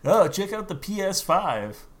like, oh, check out the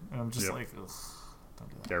PS5. And I'm just like, ugh, don't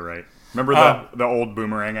do that. Yeah, right. Remember the old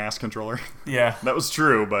boomerang ass controller? Yeah. That was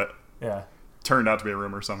true, but yeah, turned out to be a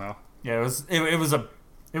rumor somehow. Yeah, it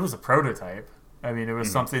was a prototype. I mean, it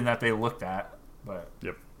was something that they looked at, but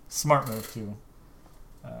smart move to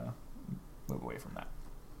move away from that.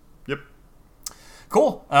 Yep.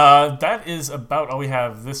 Cool. That is about all we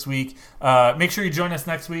have this week. Make sure you join us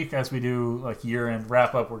next week as we do like year-end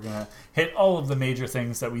wrap-up. We're going to hit all of the major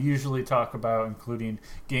things that we usually talk about, including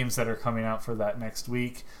games that are coming out for that next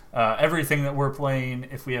week. Everything that we're playing,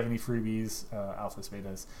 if we have any freebies, alphas,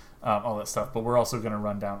 betas, all that stuff. But we're also going to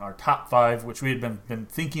run down our top 5, which we had been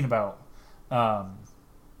thinking about.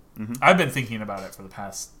 I've been thinking about it for the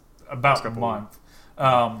past about a month.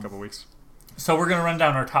 Couple weeks. So we're going to run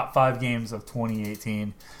down our top 5 games of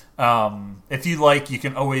 2018. If you like, you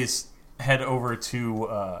can always head over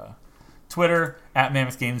to Twitter at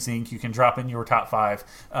Mammoth Games Inc. You can drop in your top 5.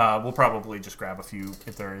 We'll probably just grab a few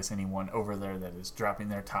if there is anyone over there that is dropping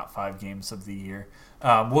their top 5 games of the year.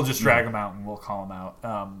 We'll just drag them out and we'll call them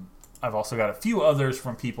out. I've also got a few others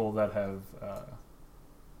from people that have,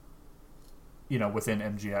 within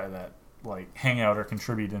MGI that like hang out or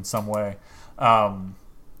contribute in some way.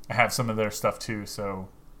 I have some of their stuff too, so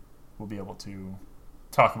we'll be able to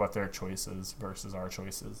talk about their choices versus our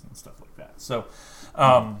choices and stuff like that. So,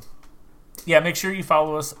 make sure you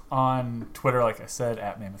follow us on Twitter, like I said,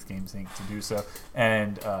 at Mammoth Games Inc. to do so,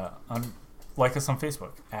 and like us on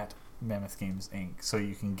Facebook at Mammoth Games Inc. so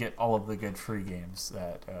you can get all of the good free games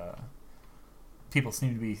that people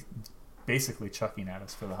seem to be basically chucking at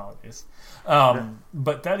us for the holidays.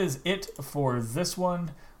 But that is it for this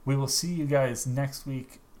one. We will see you guys next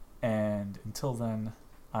week. And until then,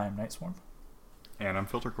 I'm Nightswarm. And I'm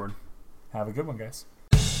Filtercord. Have a good one, guys.